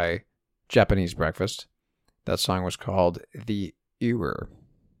soundtrack by Japanese Breakfast. That song was called The Ewer.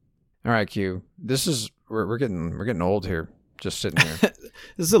 All right, Q. This is we're getting old here, just sitting here.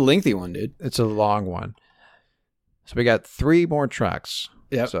 This is a lengthy one, dude. It's a long one. So we got 3 more tracks.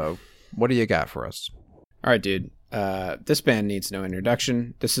 Yep. So what do you got for us? All right, dude. This band needs no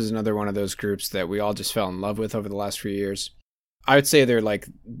introduction. This is another one of those groups that we all just fell in love with over the last few years. I would say they're like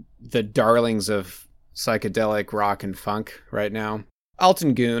the darlings of psychedelic rock and funk right now.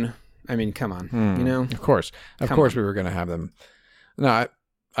 Alton Goon. I mean, come on, Of course. Of course we were going to have them. No,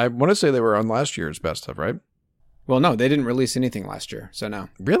 I want to say they were on last year's best of, right? Well, no, they didn't release anything last year, so no.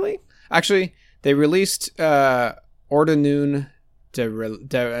 Really? Actually, they released Ordinune de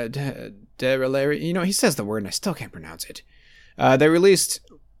Releri. He says the word and I still can't pronounce it. They released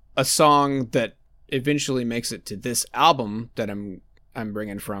a song that eventually makes it to this album that I'm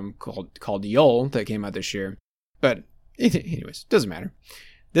bringing from called Yol that came out this year. But anyways, doesn't matter.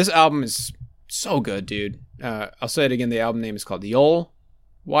 This album is so good, dude. I'll say it again. The album name is called Yol,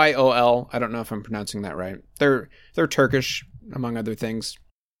 Y-O-L. I don't know if I'm pronouncing that right. They're Turkish, among other things.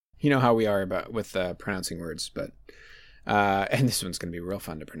 You know how we are with pronouncing words, but and this one's gonna be real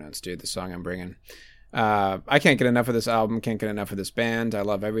fun to pronounce, dude. The song I'm bringing. I can't get enough of this album. Can't get enough of this band. I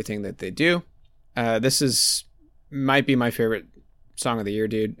love everything that they do. This might be my favorite song of the year,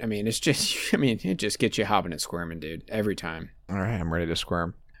 dude. I mean, it just gets you hopping and squirming, dude, every time. All right, I'm ready to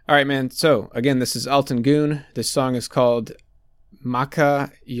squirm. All right, man. So again, this is Alton Goon. This song is called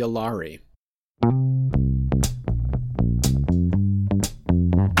Maka Yalari.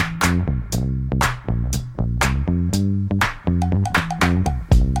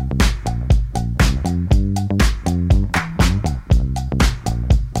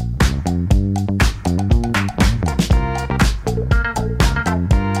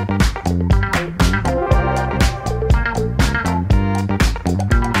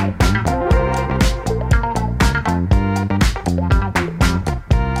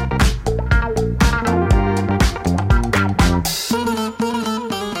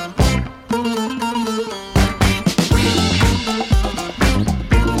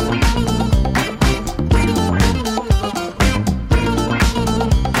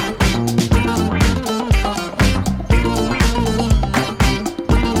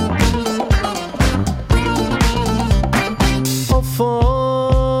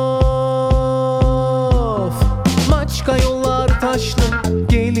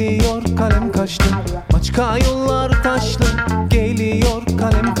 Başka yollar taşlı geliyor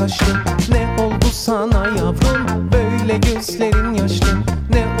kalem kaşlı. Ne oldu sana yavrum böyle gözlerin yaşlı?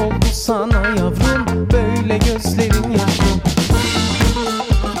 Ne oldu sana yavrum böyle gözlerin yaşlı?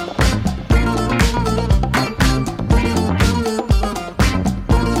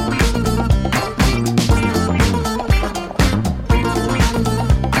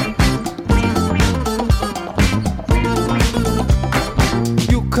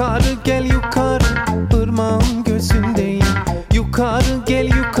 Yukarı gel yukarı ırmağın gözündeyim. Yukarı gel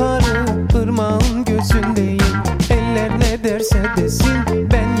yukarı ırmağın gözündeyim. Eller ne derse desin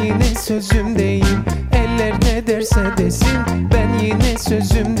ben yine sözümdeyim. Eller ne derse desin ben yine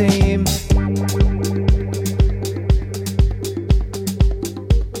sözümdeyim.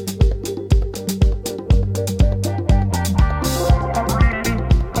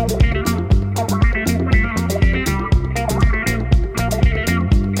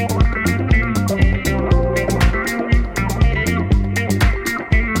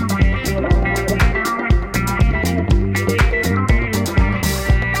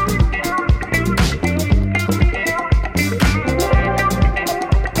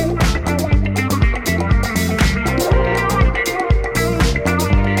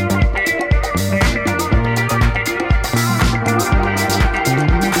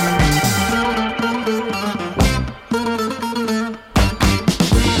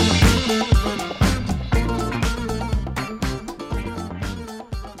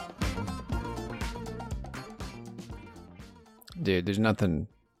 Dude, there's nothing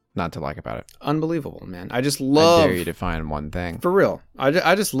not to like about it. Unbelievable, man. I just love... I dare you to find one thing. For real.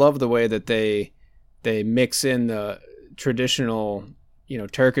 I just love the way that they mix in the traditional,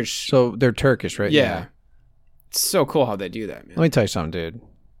 Turkish... So they're Turkish, right? Yeah. It's so cool how they do that, man. Let me tell you something, dude.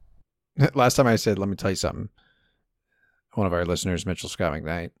 Last time I said, let me tell you something, one of our listeners, Mitchell Scott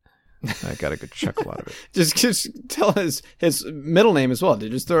McKnight, I got a good chuckle out of it. Just tell his middle name as well,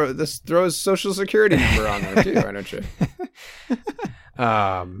 dude. Just throw his social security number on there too, why don't you?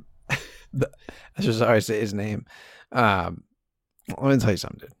 That's just how I say his name. Let me tell you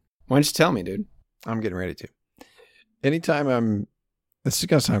something, dude. Why don't you tell me, dude? I'm getting ready to. Anytime this is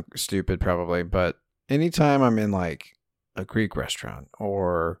gonna sound stupid probably, but anytime I'm in like a Greek restaurant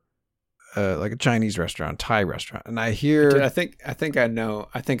or like a Chinese restaurant, Thai restaurant, and I hear, dude, I think I know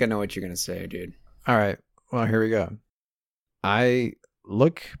what you're gonna say, dude. All right, well, here we go. I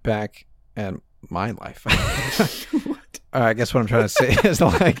look back at my life. I guess what I'm trying to say is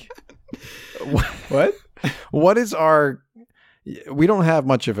like, what? What is our? We don't have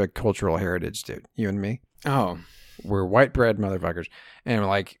much of a cultural heritage, dude. You and me. Oh, we're white bread motherfuckers, and we're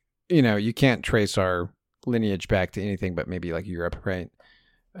like, you can't trace our lineage back to anything but maybe like Europe, right?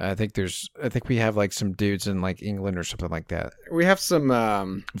 I think we have like some dudes in like England or something like that. We have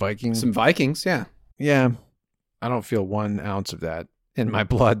some Vikings. Some Vikings, yeah. Yeah. I don't feel 1 ounce of that in my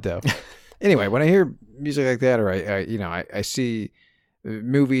blood though. Anyway, when I hear music like that, or I see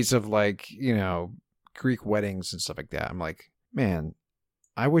movies of like, Greek weddings and stuff like that, I'm like, man,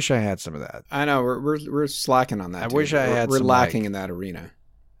 I wish I had some of that. I know we're slacking on that. I wish I had. We're some, lacking like, in that arena.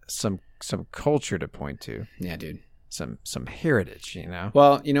 Some culture to point to. Yeah, dude. Some heritage,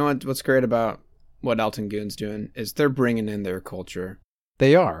 Well, you know what's great about what Alton Goon's doing is they're bringing in their culture.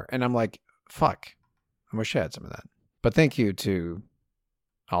 They are, and I'm like, fuck, I wish I had some of that. But thank you to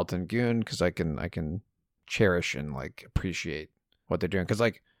Alton Goon, because I can cherish and like appreciate what they're doing. Because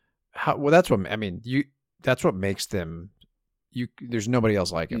like, that's what makes them. There's nobody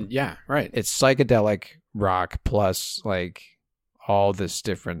else like him. Yeah, right. It's psychedelic rock plus like all this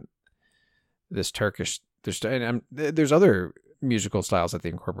Turkish. There's other musical styles that they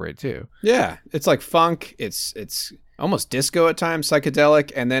incorporate too. Yeah, it's like funk. It's almost disco at times,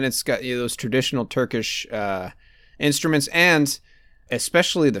 psychedelic, and then it's got those traditional Turkish instruments, and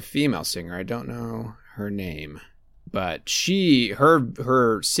especially the female singer. I don't know her name, but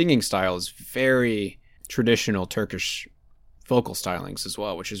her singing style is very traditional Turkish vocal stylings as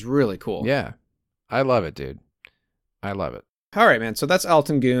well, which is really cool. Yeah, I love it, dude. I love it. All right, man. So that's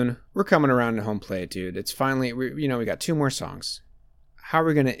Alton Goon. We're coming around to home plate, dude. It's finally, we got 2 more songs. How are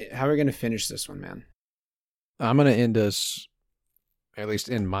we gonna finish this one, man? I'm gonna end us, at least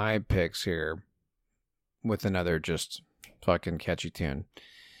in my picks here, with another just fucking catchy tune.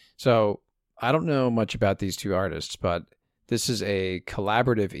 So I don't know much about these 2 artists, but this is a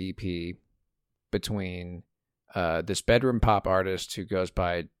collaborative EP between this bedroom pop artist who goes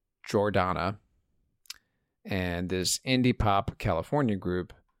by Jordana and this indie pop California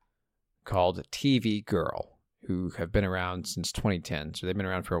group called TV Girl, who have been around since 2010. So they've been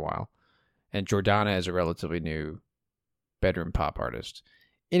around for a while. And Jordana is a relatively new bedroom pop artist.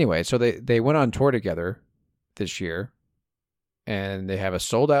 Anyway, so they went on tour together this year, and they have a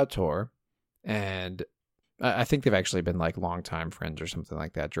sold out tour. And I think they've actually been like longtime friends or something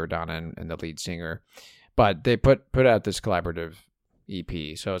like that, Jordana and the lead singer. But they put out this collaborative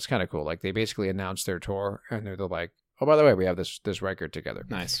EP, so it's kind of cool. Like they basically announced their tour, and they're like, "Oh, by the way, we have this record together."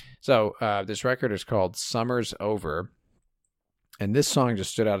 Nice. So this record is called "Summer's Over," and this song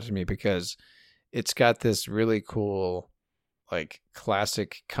just stood out to me because it's got this really cool, like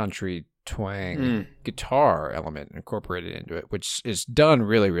classic country twang guitar element incorporated into it, which is done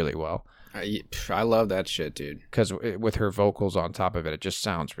really, really well. I love that shit, dude. Because with her vocals on top of it, it just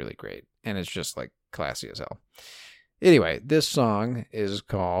sounds really great, and it's just like classy as hell. Anyway, this song is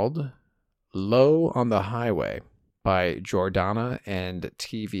called Low on the Highway by Jordana and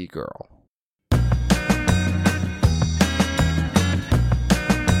TV Girl.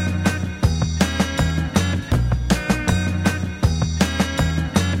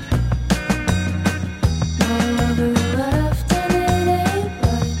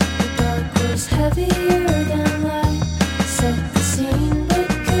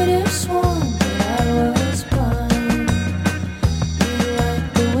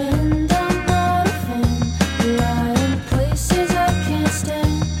 Places I can't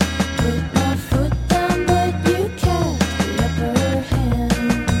stand.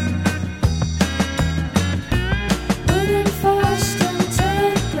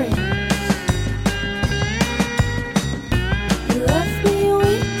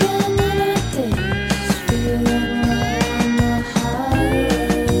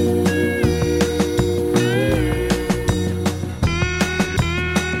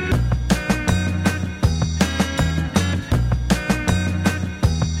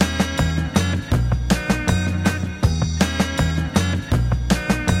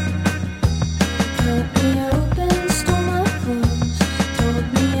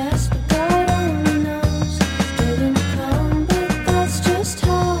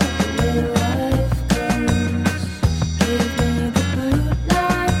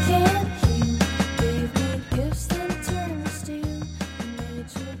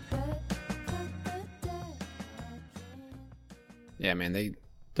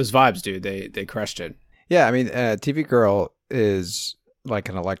 Those vibes, dude, they crushed it. Yeah, I mean, TV Girl is like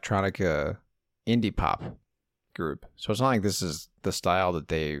an electronica indie pop group. So it's not like this is the style that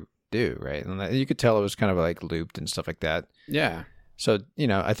they do, right? And you could tell it was kind of like looped and stuff like that. Yeah. So,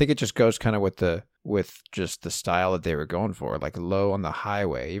 I think it just goes kind of with just the style that they were going for, like Low on the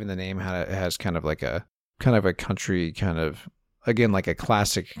Highway. Even the name has kind of a country kind of, again, like a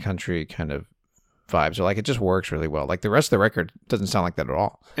classic country kind of vibe. So like it just works really well. Like the rest of the record doesn't sound like that at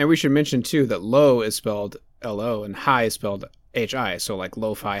all. And we should mention too that low is spelled L-O and high is spelled H-I. So like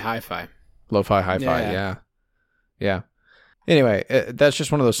lo-fi, hi-fi. Lo-fi, hi-fi, yeah. Anyway, that's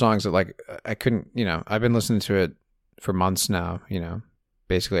just one of those songs that like I couldn't, I've been listening to it for months now,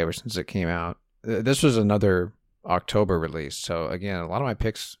 basically ever since it came out. This was another October release. So again, a lot of my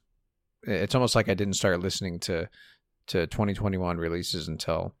picks, it's almost like I didn't start listening to 2021 releases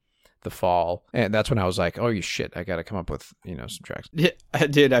until the fall. And that's when I was like, oh shit, I got to come up with, some tracks. Yeah,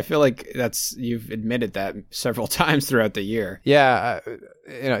 dude, I feel like you've admitted that several times throughout the year. Yeah.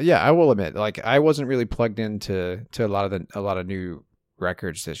 I will admit, like I wasn't really plugged into a lot of new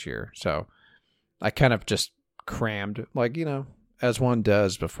records this year. So I kind of just crammed, like, as one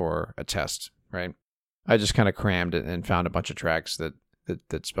does before a test, right? I just kind of crammed it and found a bunch of tracks that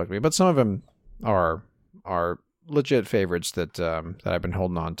spoke to me, but some of them are legit favorites that I've been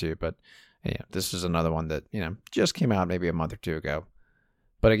holding on to. But yeah, this is another one that just came out maybe a month or two ago.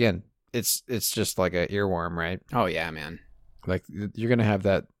 But again, it's just like an earworm, right? Oh yeah, man. Like you're gonna have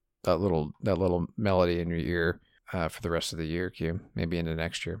that little melody in your ear for the rest of the year, Q. Maybe into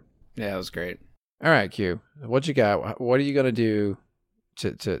next year. Yeah, that was great. All right, Q. What you got? What are you gonna do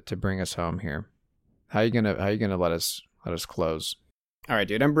to bring us home here? How are you gonna let us close? All right,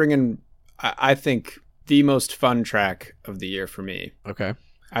 dude. I'm bringing, I think, the most fun track of the year for me. Okay.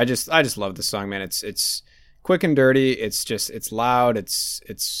 I just love this song, man. It's quick and dirty. It's loud.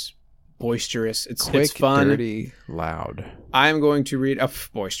 It's boisterous. It's fun. Dirty, loud. I'm going to read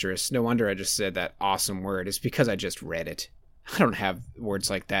boisterous. No wonder I just said that awesome word. It's because I just read it. I don't have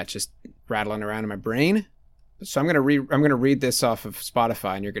words like that just rattling around in my brain. So I'm gonna read this off of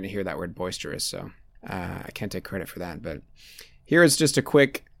Spotify, and you're gonna hear that word boisterous. So I can't take credit for that, but here is just a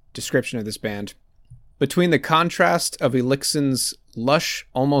quick description of this band. Between the contrast of Elixon's lush,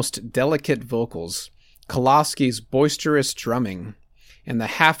 almost delicate vocals, Koloski's boisterous drumming, and the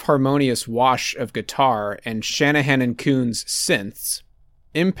half-harmonious wash of guitar and Shanahan and Coon's synths,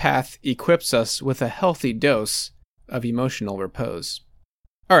 Empath equips us with a healthy dose of emotional repose.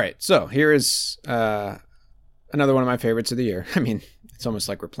 All right, so here is another one of my favorites of the year. I mean, it's almost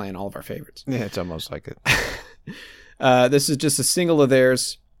like we're playing all of our favorites. Yeah, it's almost like it. This is just a single of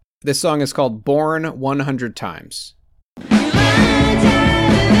theirs. This song is called Born 100 Times. This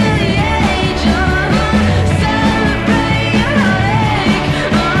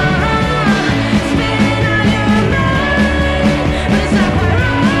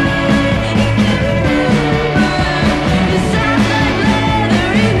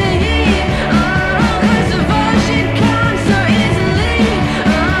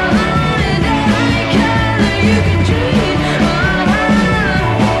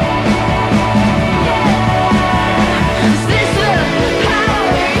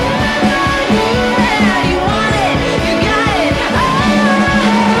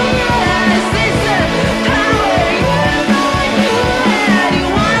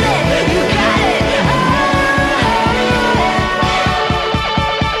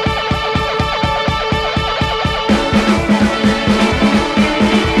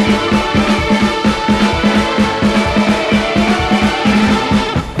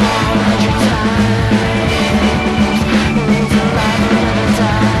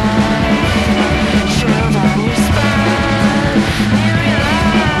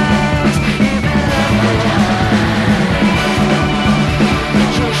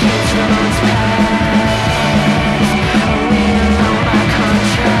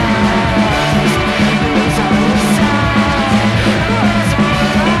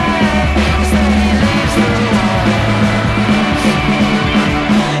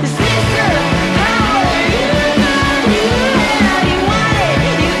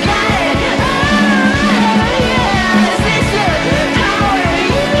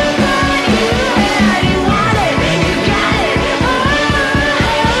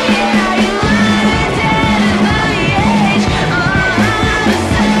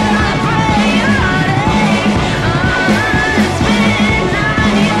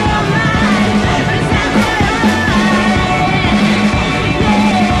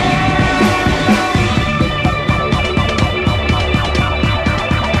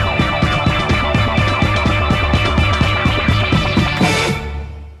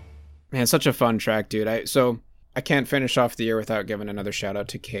Man, such a fun track, dude. So I can't finish off the year without giving another shout out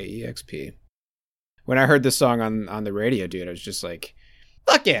to KEXP. When I heard this song on the radio, dude, I was just like,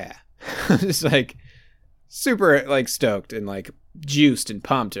 fuck yeah. Just like super like stoked and like juiced and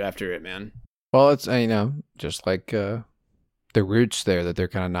pumped after it, man. Well, it's, just like the roots there that they're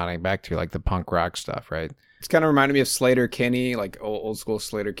kind of nodding back to, like the punk rock stuff, right? It's kind of reminded me of Sleater-Kinney, like old school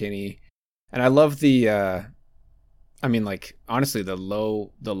Sleater-Kinney. And I love the, honestly, the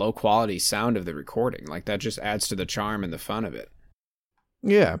low quality sound of the recording. Like that just adds to the charm and the fun of it.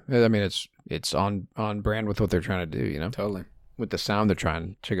 Yeah. I mean, it's on brand with what they're trying to do, you know? Totally. With the sound they're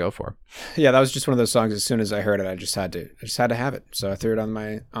trying to go for. Yeah, that was just one of those songs. As soon as I heard it, I just had to have it. So I threw it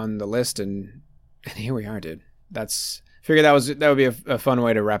on the list, and here we are, dude. Figured that would be a fun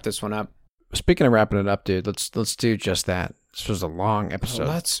way to wrap this one up. Speaking of wrapping it up, dude, let's do just that. This was a long episode.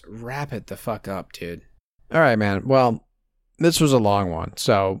 Let's wrap it the fuck up, dude. All right, man. Well, this was a long one,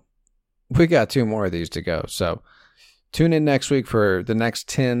 so we got 2 more of these to go. So tune in next week for the next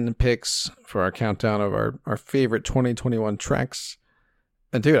 10 picks for our countdown of our favorite 2021 tracks.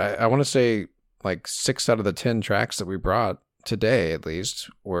 And dude, I want to say like 6 out of the 10 tracks that we brought today, at least,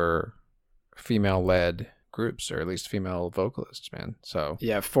 were female-led groups, or at least female vocalists, man. So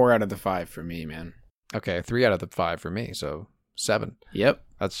yeah, 4 out of the 5 for me, man. Okay, 3 out of the 5 for me, so 7. Yep,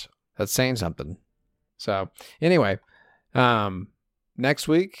 that's saying something. So anyway, next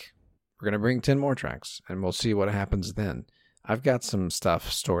week we're gonna bring 10 more tracks, and we'll see what happens then. I've got some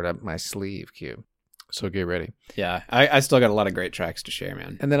stuff stored up my sleeve, Q. So get ready. Yeah, I still got a lot of great tracks to share,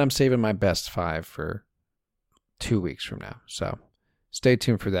 man. And then I'm saving my best 5 for 2 weeks from now. So stay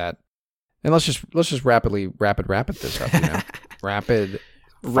tuned for that. And let's just rapidly rapid this up, you know.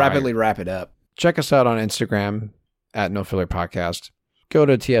 Rapidly wrap it up. Check us out on Instagram at No Filler Podcast. Go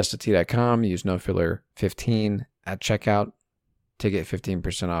to ts2t.com, use NoFiller15 at checkout to get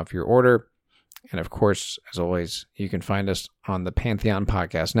 15% off your order. And of course, as always, you can find us on the Pantheon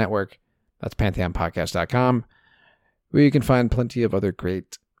Podcast Network. That's pantheonpodcast.com, where you can find plenty of other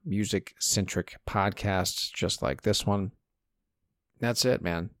great music-centric podcasts just like this one. That's it,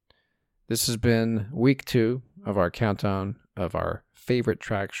 man. This has been week 2 of our countdown of our favorite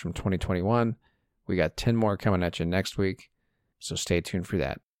tracks from 2021. We got 10 more coming at you next week, so stay tuned for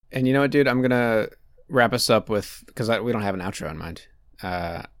that. And you know what, dude? I'm going to wrap us up with, because we don't have an outro in mind.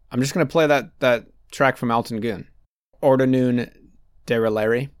 I'm just going to play that track from Alton Gunn, Ordinune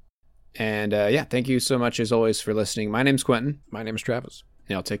Derelleri. And yeah, thank you so much as always for listening. My name's Quentin. My name's Travis.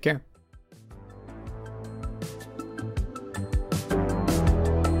 And y'all take care.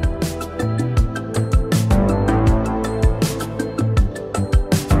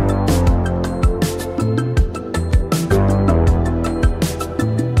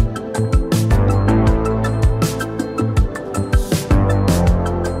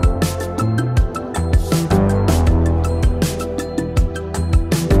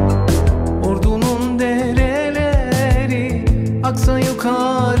 Aksa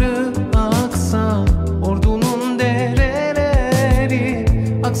yukarı aksa, ordunun dereleri.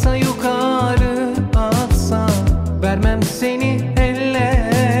 Aksa yukarı aksa, vermem seni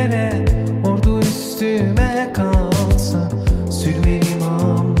ellere. Ordu üstüme kalsa, sürmelim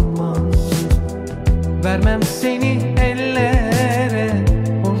aman. Vermem seni ellere.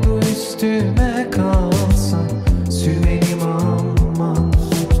 Ordu üstüme kalsa, sürmelim aman.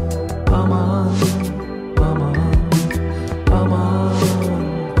 Aman, aman. Aman,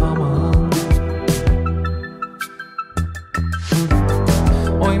 aman.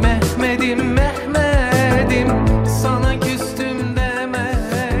 Oy Mehmet'im, Mehmet'im, sana küstüm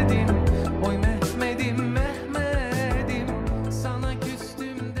demedim. Oy Mehmet'im, Mehmet'im, sana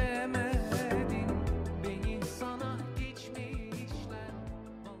küstüm demedim. Beni sana geçmişler,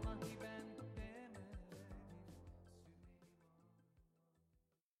 vallahi ben demedim.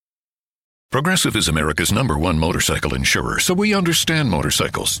 Progressive is America's #1 motorcycle insurer, so we understand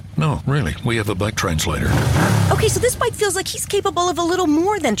motorcycles. No, really, we have a bike translator. Okay, so this bike feels like he's capable of a little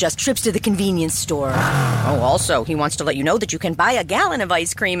more than just trips to the convenience store. Oh, also, he wants to let you know that you can buy a gallon of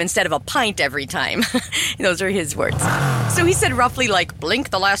ice cream instead of a pint every time. Those are his words. So he said roughly like, blink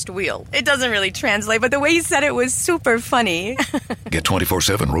the last wheel. It doesn't really translate, but the way he said it was super funny. Get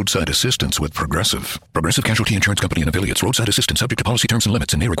 24/7 roadside assistance with Progressive. Progressive Casualty Insurance Company and affiliates. Roadside assistance subject to policy terms and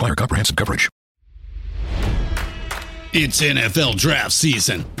limits and may require comprehensive coverage. It's NFL draft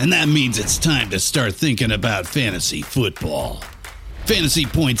season, and that means it's time to start thinking about fantasy football.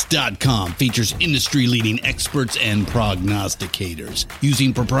 FantasyPoints.com features industry-leading experts and prognosticators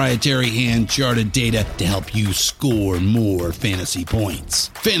using proprietary hand-charted data to help you score more fantasy points.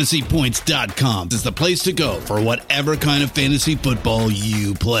 FantasyPoints.com is the place to go for whatever kind of fantasy football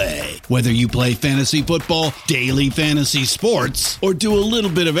you play. Whether you play fantasy football, daily fantasy sports, or do a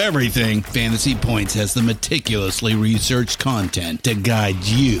little bit of everything, Fantasy Points has the meticulously researched content to guide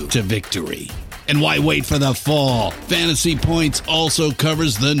you to victory. And why wait for the fall? Fantasy Points also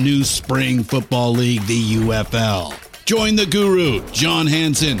covers the new spring football league, the UFL. Join the guru, John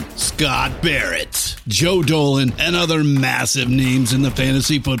Hansen, Scott Barrett, Joe Dolan, and other massive names in the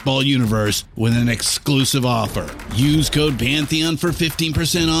fantasy football universe with an exclusive offer. Use code Pantheon for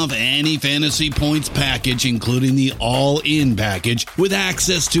 15% off any Fantasy Points package, including the all-in package, with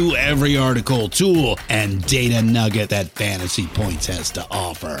access to every article, tool, and data nugget that Fantasy Points has to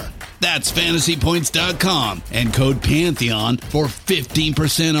offer. That's FantasyPoints.com and code Pantheon for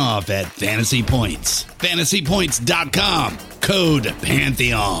 15% off at Fantasy Points. FantasyPoints.com, code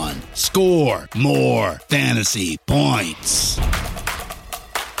Pantheon. Score more fantasy points.